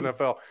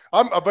NFL.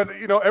 But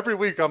every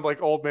week I'm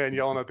like old man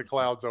yelling at the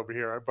clouds over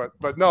here.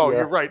 But no,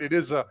 You're right. It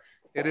is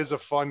a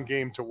fun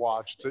game to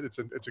watch. It's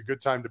a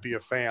good time to be a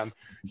fan.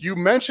 You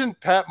mentioned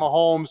Pat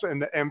Mahomes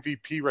and the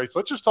MVP race.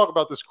 Let's just talk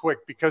about this quick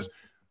because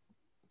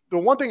the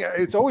one thing,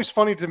 it's always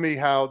funny to me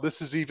how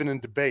this is even in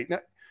debate.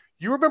 Now,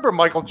 you remember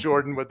Michael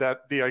Jordan with the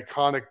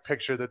iconic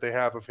picture that they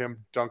have of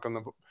him dunk on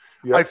the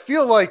 – yep. I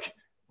feel like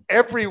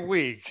every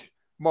week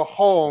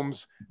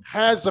Mahomes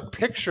has a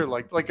picture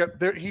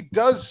he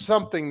does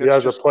something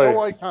that's just so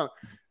iconic.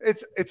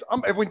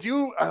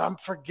 And I'm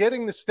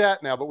forgetting the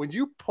stat now, but when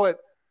you put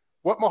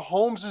what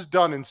Mahomes has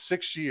done in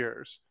 6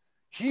 years,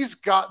 he's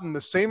gotten the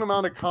same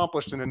amount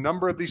accomplished in a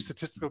number of these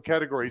statistical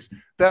categories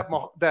that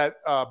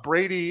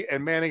Brady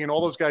and Manning and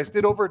all those guys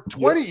did over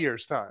 20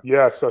 years' time.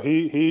 Yeah, so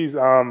he's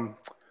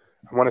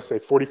I want to say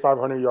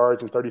 4,500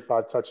 yards and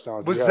 35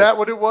 touchdowns. Was that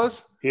what it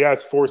was? He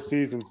has 4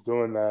 seasons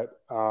doing that.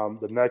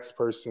 The next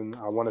person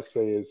I want to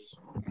say I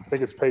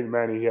think it's Peyton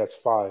Manning. He has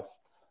 5.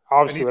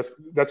 Obviously,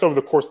 that's over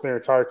the course of their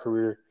entire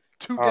career.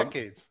 2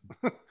 decades.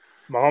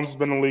 Mahomes has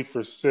been in the league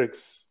for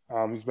 6.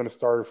 He's been a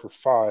starter for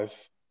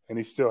 5, and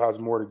he still has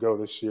more to go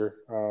this year.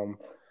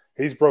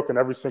 He's broken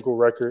every single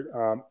record.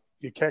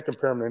 You can't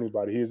compare him to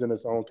anybody. He's in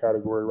his own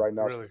category right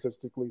now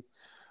statistically.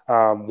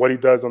 What he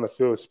does on the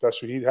field is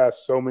special. He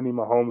has so many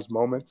Mahomes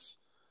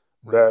moments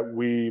that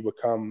we've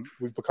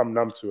become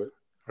numb to it.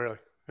 Really?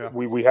 Yeah.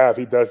 We have.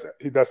 He does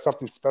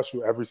something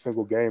special every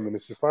single game, and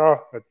it's just like,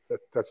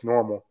 that's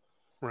normal.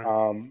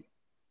 Right.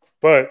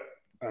 But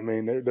I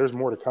mean, there's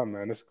more to come,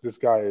 man. This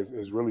guy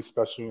is really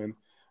special,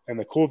 and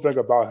the cool thing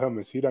about him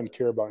is he doesn't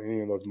care about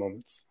any of those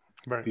moments.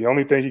 Right. The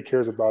only thing he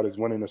cares about is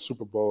winning a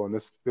Super Bowl, and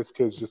this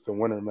kid's just a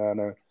winner,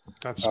 man.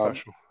 That's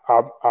special.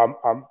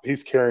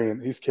 He's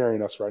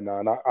carrying us right now,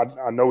 and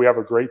I know we have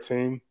a great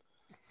team,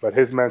 but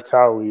his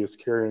mentality is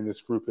carrying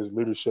this group. His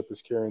leadership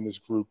is carrying this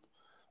group.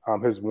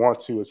 His want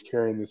to is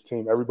carrying this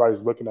team.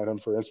 Everybody's looking at him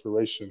for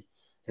inspiration,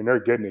 and they're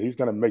getting it. He's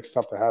going to make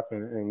something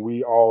happen, and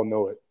we all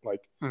know it.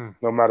 Like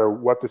no matter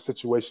what the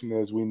situation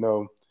is, we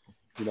know,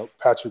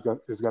 Patrick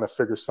is going to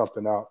figure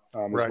something out.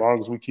 As long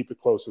as we keep it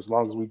close, as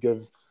long as we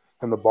give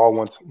him the ball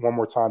one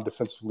more time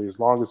defensively, as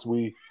long as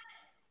we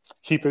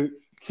keep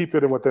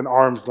it within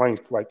arm's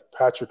length, like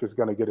Patrick is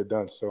going to get it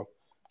done. So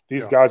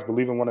these guys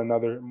believe in one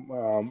another,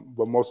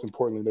 but most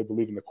importantly, they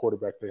believe in the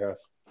quarterback they have.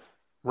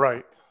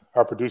 Right.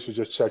 Our producer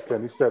just checked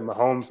in. He said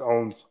Mahomes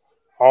owns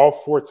all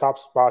 4 top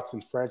spots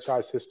in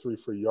franchise history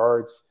for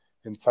yards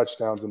and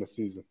touchdowns in a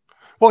season.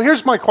 Well,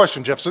 here's my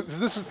question, Jeff. So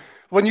this is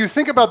when you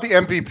think about the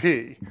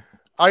MVP,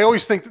 I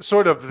always think that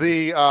sort of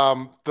the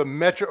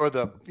metric or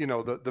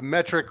the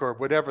metric or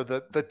whatever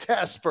the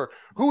test for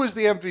who is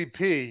the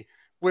MVP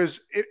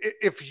was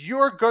if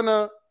you're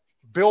gonna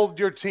build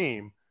your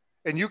team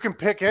and you can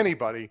pick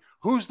anybody,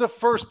 who's the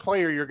first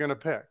player you're gonna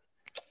pick?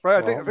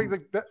 Right?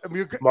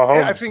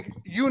 I think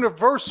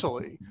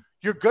universally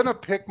you're gonna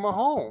pick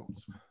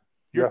Mahomes.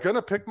 You're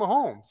gonna pick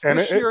Mahomes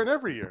this year and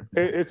every year.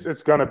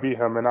 It's gonna be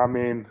him, and I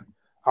mean,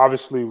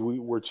 obviously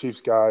we're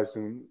Chiefs guys,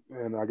 and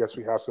I guess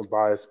we have some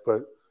bias,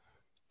 but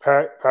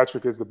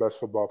Patrick is the best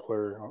football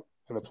player on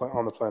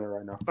the planet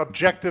right now.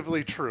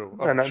 Objectively true.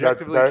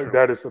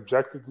 That is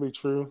objectively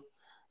true.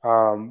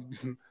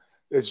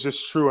 It's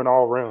just true in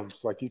all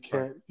realms. Like you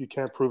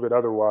can't prove it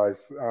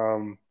otherwise.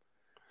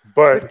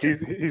 But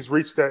he's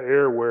reached that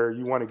era where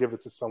you want to give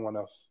it to someone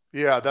else.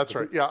 Yeah, that's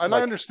right. Yeah, and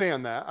I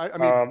understand that. I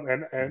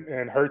mean,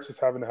 and Hurts is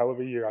having a hell of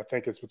a year. I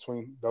think it's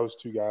between those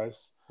two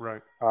guys.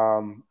 Right.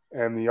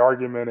 And the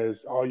argument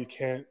is, you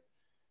can't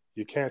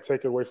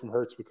take it away from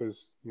Hurts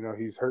because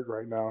he's hurt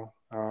right now.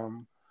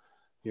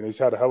 He's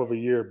had a hell of a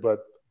year, but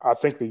I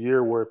think the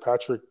year where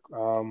Patrick,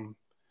 I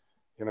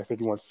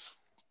think he won.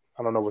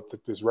 I don't know what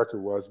his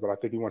record was, but I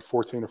think he won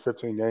 14 or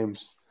 15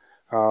 games.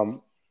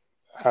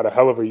 Had a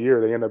hell of a year.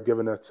 They end up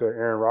giving it to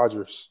Aaron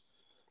Rodgers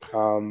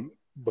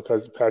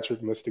because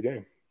Patrick missed the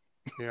game.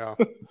 Yeah.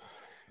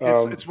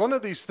 It's one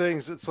of these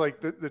things. It's like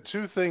the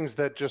two things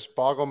that just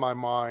boggle my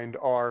mind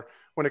are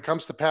when it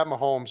comes to Pat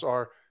Mahomes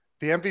are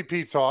the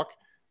MVP talk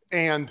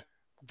and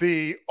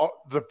the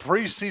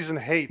preseason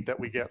hate that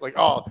we get. Like,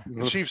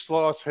 the Chiefs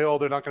lost Hill.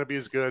 They're not going to be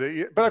as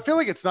good. But I feel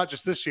like it's not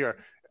just this year.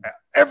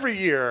 Every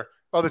year,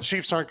 the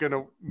Chiefs aren't going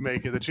to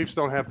make it. The Chiefs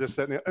don't have this,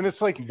 that, and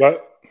it's like.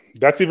 But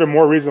that's even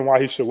more reason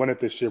why he should win it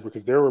this year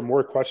because there were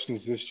more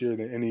questions this year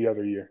than any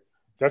other year.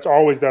 That's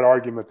always that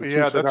argument.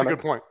 That's a good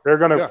point. They're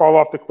going to fall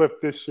off the cliff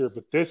this year,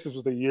 but this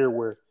is the year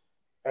where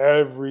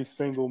every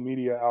single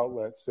media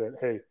outlet said,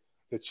 hey,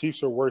 the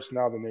Chiefs are worse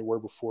now than they were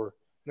before.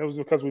 And it was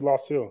because we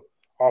lost Hill.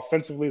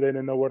 Offensively, they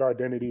didn't know what our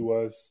identity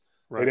was.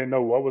 Right. They didn't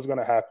know what was going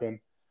to happen.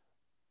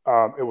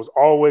 It was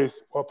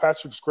always,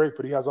 Patrick's great,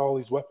 but he has all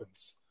these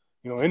weapons.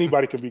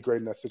 Anybody can be great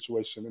in that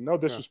situation. And no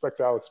disrespect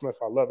to Alex Smith.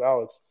 I love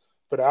Alex.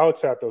 But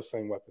Alex had those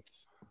same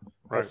weapons.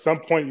 Right. At some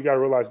point, you got to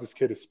realize this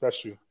kid is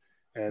special.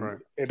 And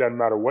it doesn't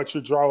matter what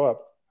you draw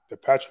up, the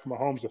Patrick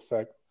Mahomes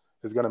effect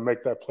is going to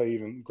make that play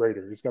even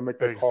greater. He's going to make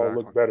that call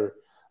look better.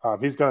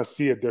 He's going to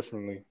see it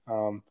differently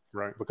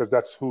because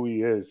that's who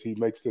he is. He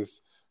makes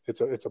this –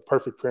 it's a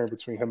perfect pairing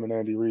between him and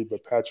Andy Reid,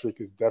 but Patrick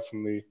is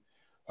definitely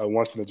a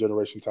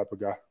once-in-a-generation type of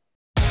guy.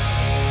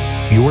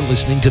 You're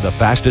listening to the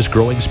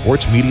fastest-growing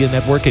sports media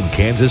network in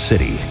Kansas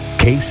City,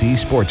 KC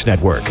Sports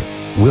Network.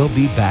 We'll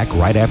be back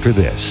right after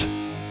this.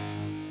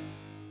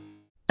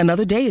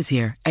 Another day is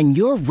here, and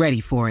you're ready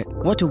for it.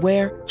 What to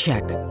wear?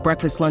 Check.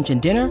 Breakfast, lunch, and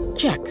dinner?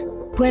 Check.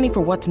 Planning for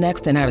what's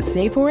next and how to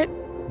save for it?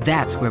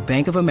 That's where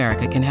Bank of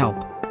America can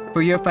help.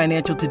 For your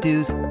financial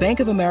to-dos, Bank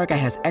of America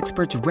has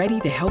experts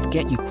ready to help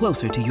get you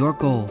closer to your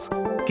goals.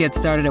 Get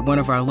started at one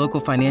of our local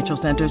financial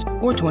centers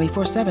or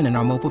 24/7 in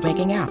our mobile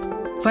banking app.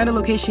 Find a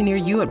location near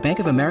you at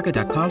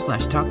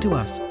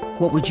bankofamerica.com/talktous.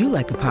 What would you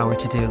like the power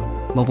to do?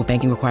 Mobile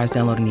banking requires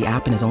downloading the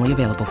app and is only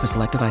available for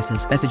select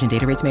devices. Message and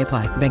data rates may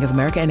apply. Bank of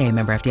America N.A.,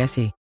 member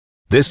FDIC.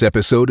 This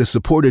episode is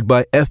supported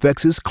by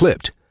FX's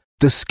Clipped,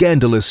 the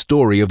scandalous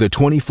story of the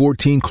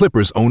 2014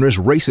 Clippers owner's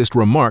racist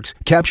remarks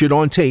captured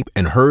on tape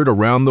and heard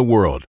around the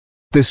world.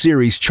 The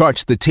series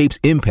charts the tape's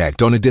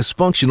impact on a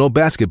dysfunctional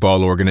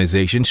basketball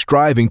organization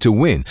striving to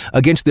win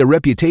against their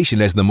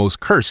reputation as the most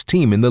cursed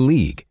team in the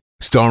league.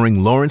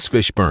 Starring Lawrence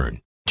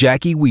Fishburne,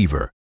 Jackie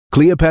Weaver,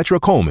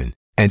 Cleopatra Coleman,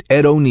 and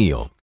Ed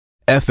O'Neill.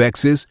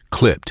 FX's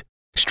Clipped,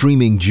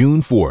 streaming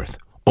June 4th,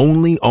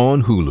 only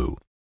on Hulu.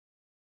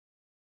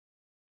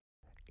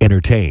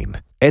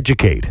 Entertain,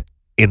 educate,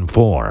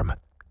 inform.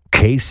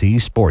 KC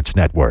Sports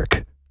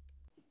Network.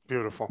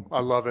 Beautiful. I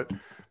love it.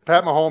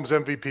 Pat Mahomes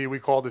MVP. We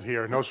called it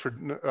here.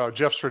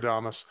 Jeff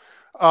Stradamus.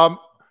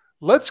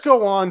 Let's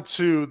go on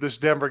to this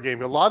Denver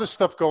game. A lot of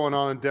stuff going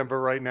on in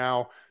Denver right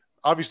now.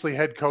 Obviously,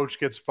 head coach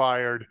gets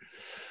fired.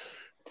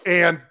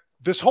 And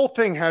this whole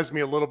thing has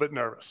me a little bit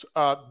nervous.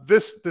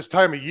 This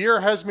time of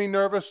year has me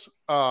nervous.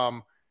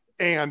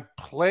 And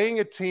playing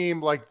a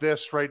team like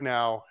this right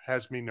now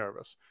has me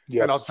nervous.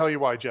 Yes. And I'll tell you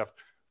why, Jeff.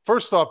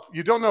 First off,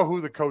 you don't know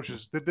who the coach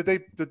is. Did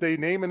they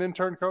name an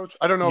intern coach?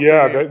 I don't know.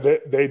 Yeah,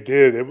 they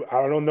did.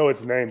 I don't know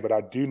his name, but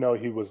I do know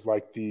he was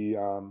like the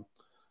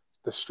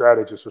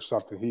strategist or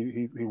something.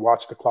 He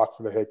watched the clock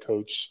for the head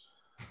coach,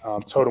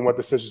 told him what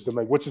decisions to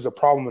make, which is a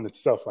problem in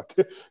itself. Like,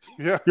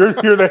 yeah, you're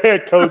the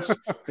head coach,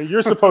 and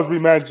you're supposed to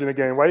be managing the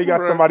game. Why you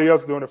got somebody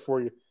else doing it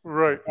for you?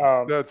 Right.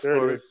 That's there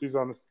funny. It is. He's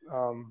on this.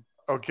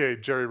 Okay,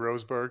 Jerry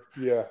Roseberg.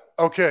 Yeah.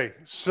 Okay,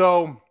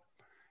 so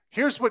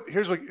here's what.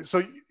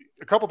 So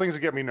a couple things that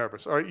get me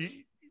nervous. All right,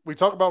 we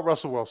talk about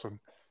Russell Wilson.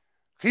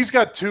 He's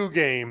got 2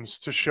 games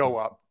to show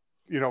up.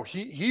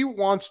 He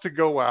wants to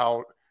go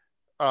out,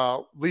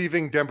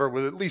 leaving Denver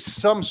with at least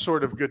some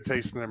sort of good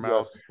taste in their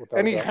mouth,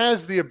 and he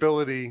has the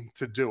ability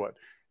to do it.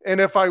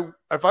 And if I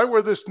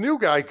were this new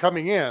guy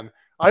coming in,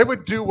 I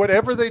would do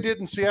whatever they did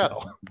in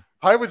Seattle.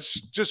 I would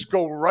just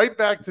go right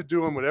back to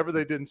doing whatever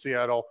they did in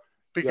Seattle.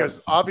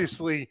 Because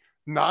obviously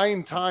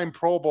 9-time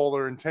Pro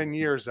Bowler in 10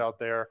 years out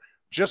there,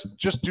 just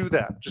do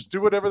that. Just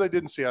do whatever they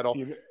did in Seattle.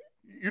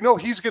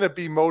 He's going to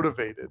be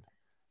motivated.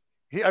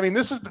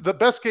 This is the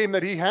best game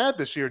that he had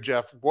this year,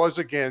 Jeff, was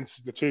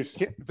against the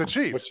Chiefs. The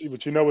Chiefs.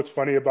 But you know what's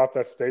funny about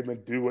that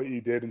statement, do what you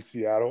did in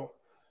Seattle?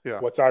 Yeah.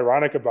 What's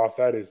ironic about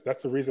that is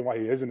that's the reason why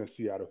he isn't in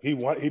Seattle. He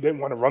didn't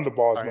want to run the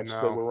ball as much as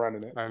they were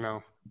running it. I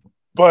know.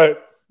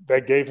 But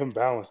they gave him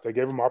balance. They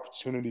gave him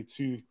opportunity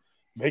to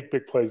make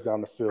big plays down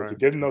the field, to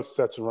get in those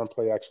sets and run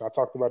play action. I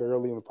talked about it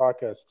earlier in the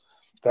podcast.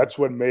 That's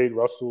what made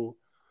Russell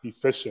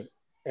efficient.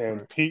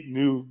 And Pete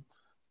knew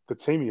the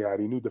team he had.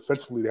 He knew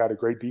defensively they had a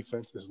great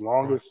defense. As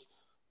long as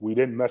we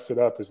didn't mess it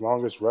up, as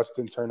long as Russ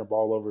didn't turn the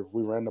ball over, if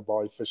we ran the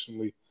ball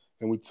efficiently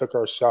and we took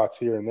our shots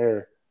here and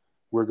there,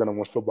 we're going to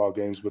win football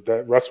games. But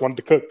that Russ wanted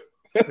to cook.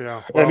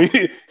 Yeah, well,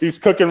 and he's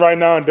cooking right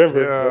now in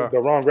Denver, the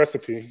wrong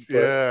recipe.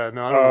 But, I don't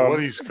know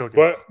what he's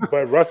cooking.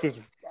 But Russ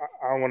is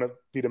 – I don't want to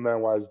be the man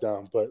while he's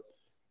down, but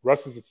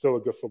Russ is still a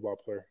good football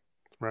player.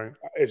 Right.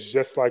 It's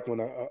just like when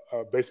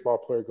a baseball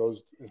player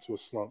goes into a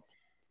slump.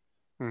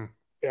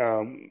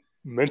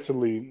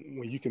 Mentally,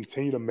 when you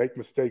continue to make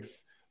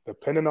mistakes,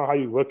 depending on how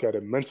you look at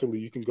it, mentally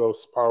you can go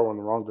spiral in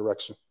the wrong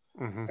direction.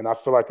 And I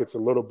feel like it's a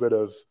little bit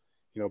of,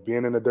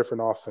 being in a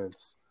different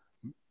offense,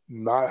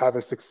 not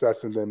having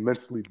success, and then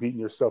mentally beating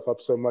yourself up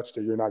so much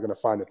that you're not going to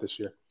find it this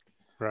year.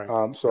 Right.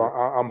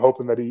 I'm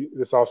hoping that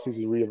this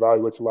offseason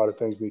reevaluates a lot of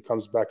things and he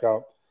comes back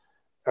out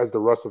as the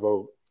Russ of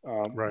old.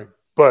 Right.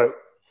 But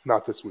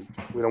not this week.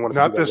 We don't want to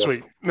see that. Not this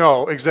week.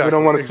 No, exactly. We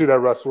don't want to see that,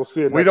 Russ. We'll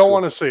see it next We don't week.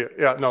 want to see it.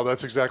 Yeah, no,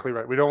 that's exactly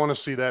right. We don't want to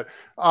see that.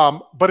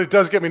 But it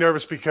does get me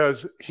nervous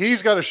because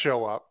he's got to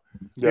show up.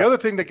 The other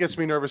thing that gets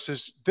me nervous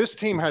is this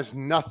team has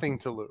nothing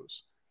to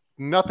lose.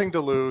 Nothing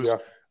to lose. Yeah.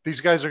 These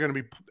guys are going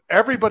to be –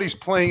 everybody's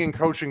playing and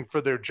coaching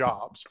for their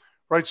jobs,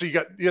 right? So you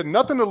got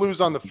nothing to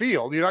lose on the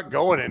field. You're not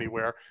going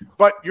anywhere.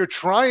 But you're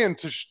trying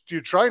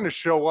to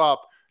show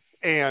up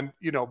and,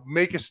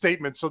 make a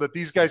statement so that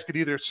these guys could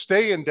either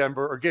stay in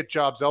Denver or get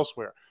jobs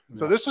elsewhere. Yeah.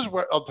 So this is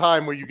a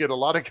time where you get a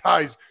lot of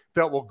guys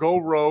that will go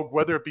rogue,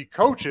 whether it be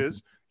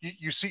coaches.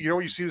 You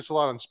see this a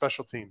lot on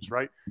special teams,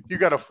 right? You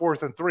got a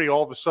 4th and 3,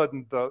 all of a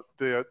sudden the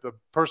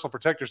personal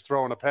protector's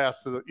throwing a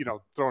pass or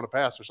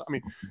something. I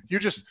mean,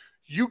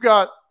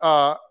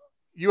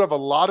 you have a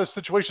lot of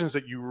situations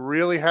that you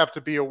really have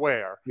to be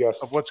aware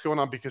of what's going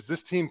on because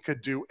this team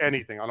could do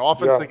anything. On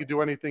offense, they could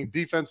do anything.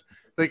 Defense,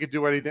 they could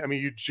do anything. I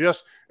mean,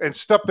 and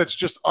stuff that's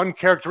just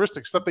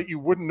uncharacteristic, stuff that you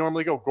wouldn't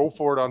normally go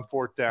for it on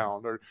 4th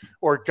down,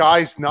 or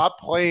guys not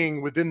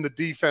playing within the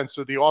defense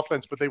or the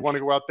offense, but they want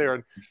to go out there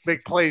and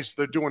make plays. So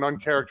they're doing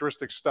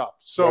uncharacteristic stuff.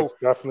 So that's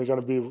definitely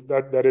going to be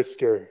that is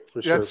scary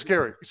for sure. That's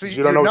scary. So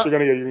you don't know what you're going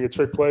to get. You're going to get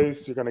trick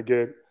plays. You're going to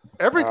get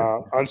everything,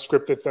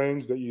 unscripted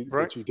things that you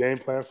game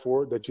plan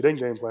for that you didn't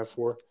game plan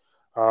for,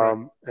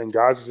 and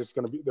guys are just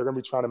going to be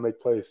trying to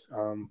make plays.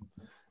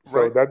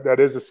 So that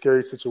is a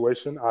scary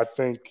situation. I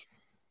think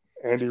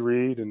Andy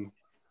Reid and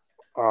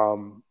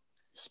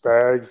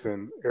Spags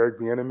and Eric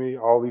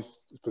Bieniemy, all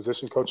these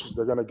position coaches,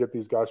 they're going to get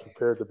these guys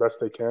prepared the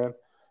best they can,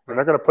 and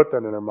they're going to put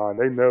that in their mind.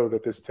 They know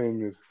that this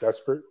team is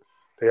desperate.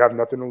 They have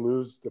nothing to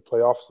lose. The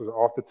playoffs are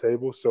off the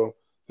table, so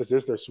this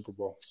is their Super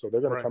Bowl. So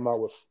they're going to come out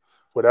with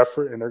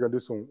effort, and they're going to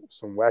do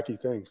some wacky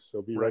things.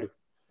 So be ready.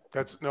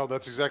 That's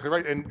exactly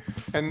right.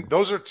 And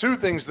those are two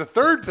things. The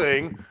third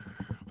thing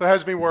that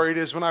has me worried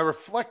is when I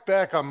reflect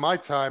back on my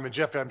time, and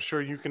Jeff, I'm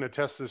sure you can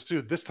attest to this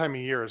too. This time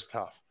of year is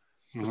tough.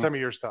 This time of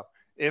year is tough.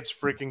 It's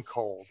freaking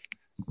cold.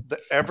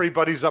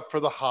 Everybody's up for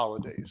the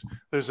holidays.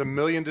 There's a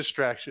million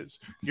distractions.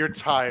 You're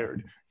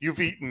tired. You've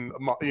eaten,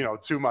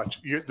 too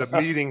much. The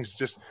meetings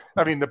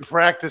the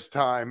practice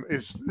time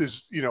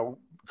is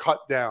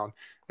cut down.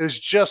 It's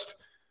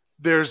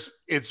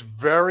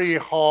very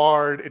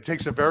hard. It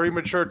takes a very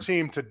mature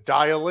team to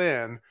dial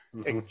in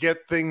and get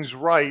things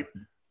right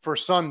for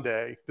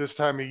Sunday this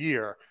time of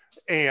year.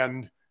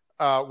 And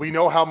we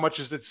know how much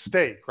is at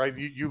stake, right?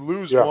 You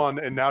lose one,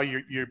 and now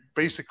you're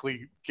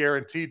basically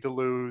guaranteed to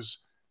lose.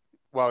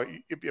 Well,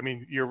 I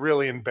mean, you're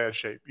really in bad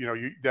shape.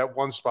 That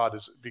one spot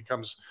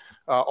becomes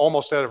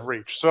almost out of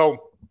reach.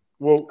 So,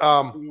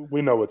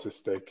 we know what's at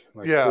stake.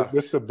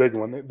 This is a big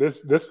one.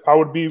 This I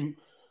would be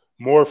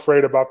more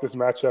afraid about this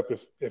matchup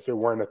if it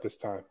weren't at this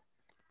time.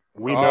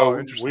 We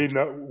know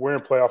we're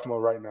in playoff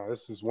mode right now.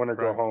 This is win or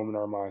go home in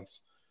our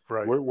minds.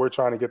 Right. We're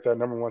trying to get that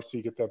number 1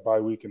 seed, get that bye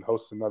week, and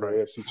host another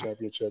AFC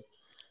championship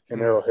in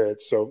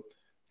Arrowhead. So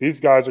these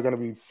guys are going to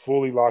be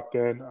fully locked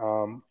in.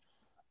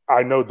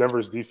 I know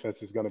Denver's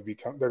defense is going to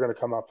they're going to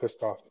come out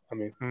pissed off. I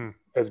mean,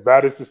 as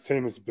bad as this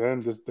team has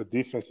been, the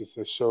defense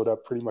has showed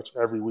up pretty much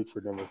every week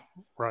for Denver,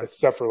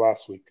 except for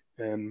last week.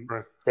 And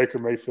Baker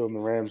Mayfield and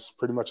the Rams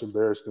pretty much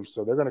embarrassed them.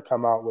 So they're going to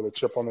come out with a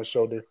chip on their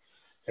shoulder,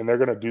 and they're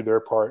going to do their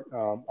part.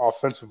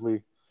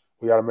 Offensively,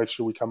 we got to make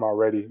sure we come out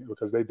ready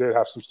because they did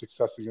have some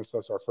success against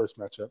us our first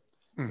matchup.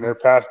 And their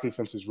pass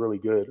defense is really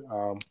good.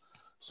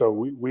 So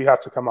we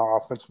have to come out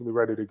offensively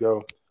ready to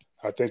go.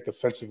 I think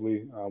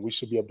defensively, we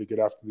should be able to get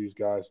after these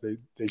guys.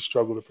 They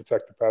struggle to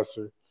protect the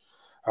passer.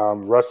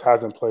 Russ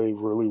hasn't played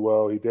really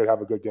well. He did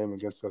have a good game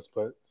against us,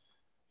 but,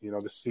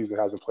 this season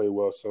hasn't played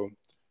well. So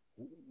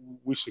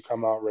we should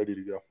come out ready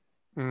to go.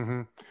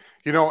 And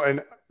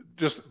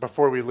just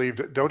before we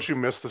leave, don't you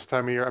miss this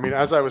time of year? I mean,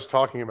 as I was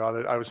talking about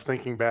it, I was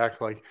thinking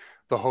back, like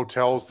the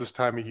hotels this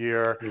time of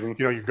year,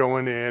 you're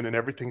going in and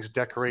everything's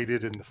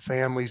decorated and the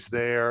family's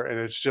there. And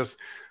it's just,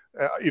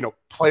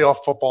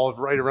 playoff football is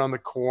right around the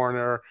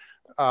corner.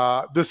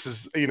 This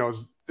is,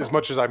 as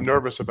much as I'm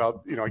nervous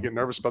about, I get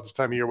nervous about this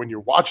time of year when you're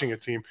watching a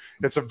team,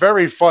 it's a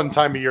very fun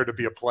time of year to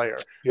be a player.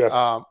 Yes.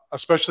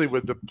 Especially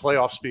with the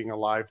playoffs being a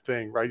live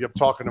thing, right? I'm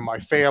talking to my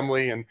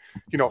family and,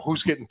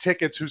 who's getting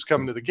tickets, who's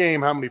coming to the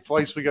game, how many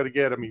flights we got to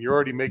get. I mean, you're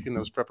already making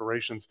those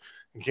preparations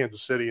in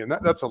Kansas City, and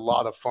that's a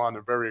lot of fun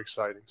and very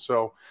exciting.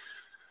 So,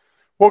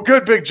 well,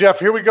 good, Big Jeff.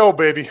 Here we go,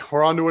 baby.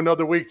 We're on to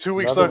another week. 2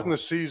 weeks left in the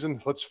season.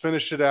 Let's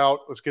finish it out.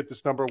 Let's get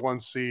this number 1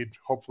 seed.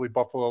 Hopefully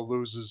Buffalo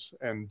loses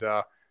and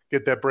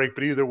get that break.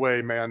 But either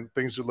way, man,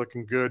 things are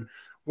looking good.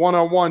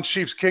 One-on-one,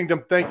 Chiefs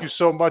Kingdom, thank you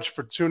so much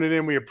for tuning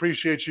in. We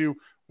appreciate you.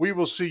 We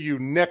will see you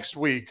next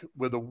week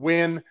with a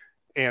win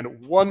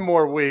and one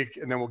more week,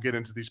 and then we'll get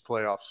into these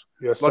playoffs.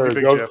 Yes, Love sir.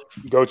 you, Big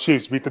Jeff. Go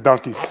Chiefs. Beat the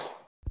Donkeys.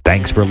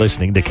 Thanks for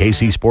listening to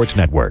KC Sports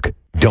Network.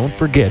 Don't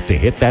forget to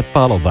hit that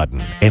follow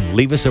button and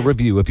leave us a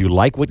review if you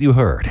like what you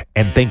heard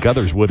and think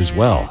others would as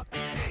well.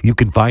 You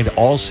can find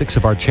all 6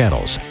 of our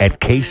channels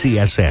at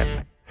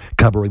KCSN,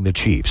 covering the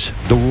Chiefs,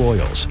 the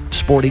Royals,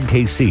 Sporting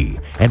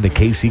KC, and the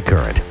KC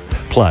Current,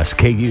 plus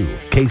KU,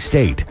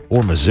 K-State,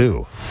 or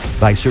Mizzou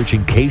by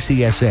searching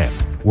KCSN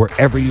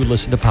wherever you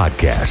listen to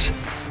podcasts.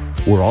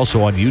 We're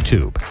also on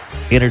YouTube.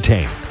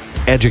 Entertain,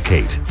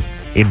 educate,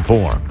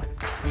 inform.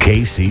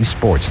 KC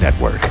Sports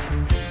Network.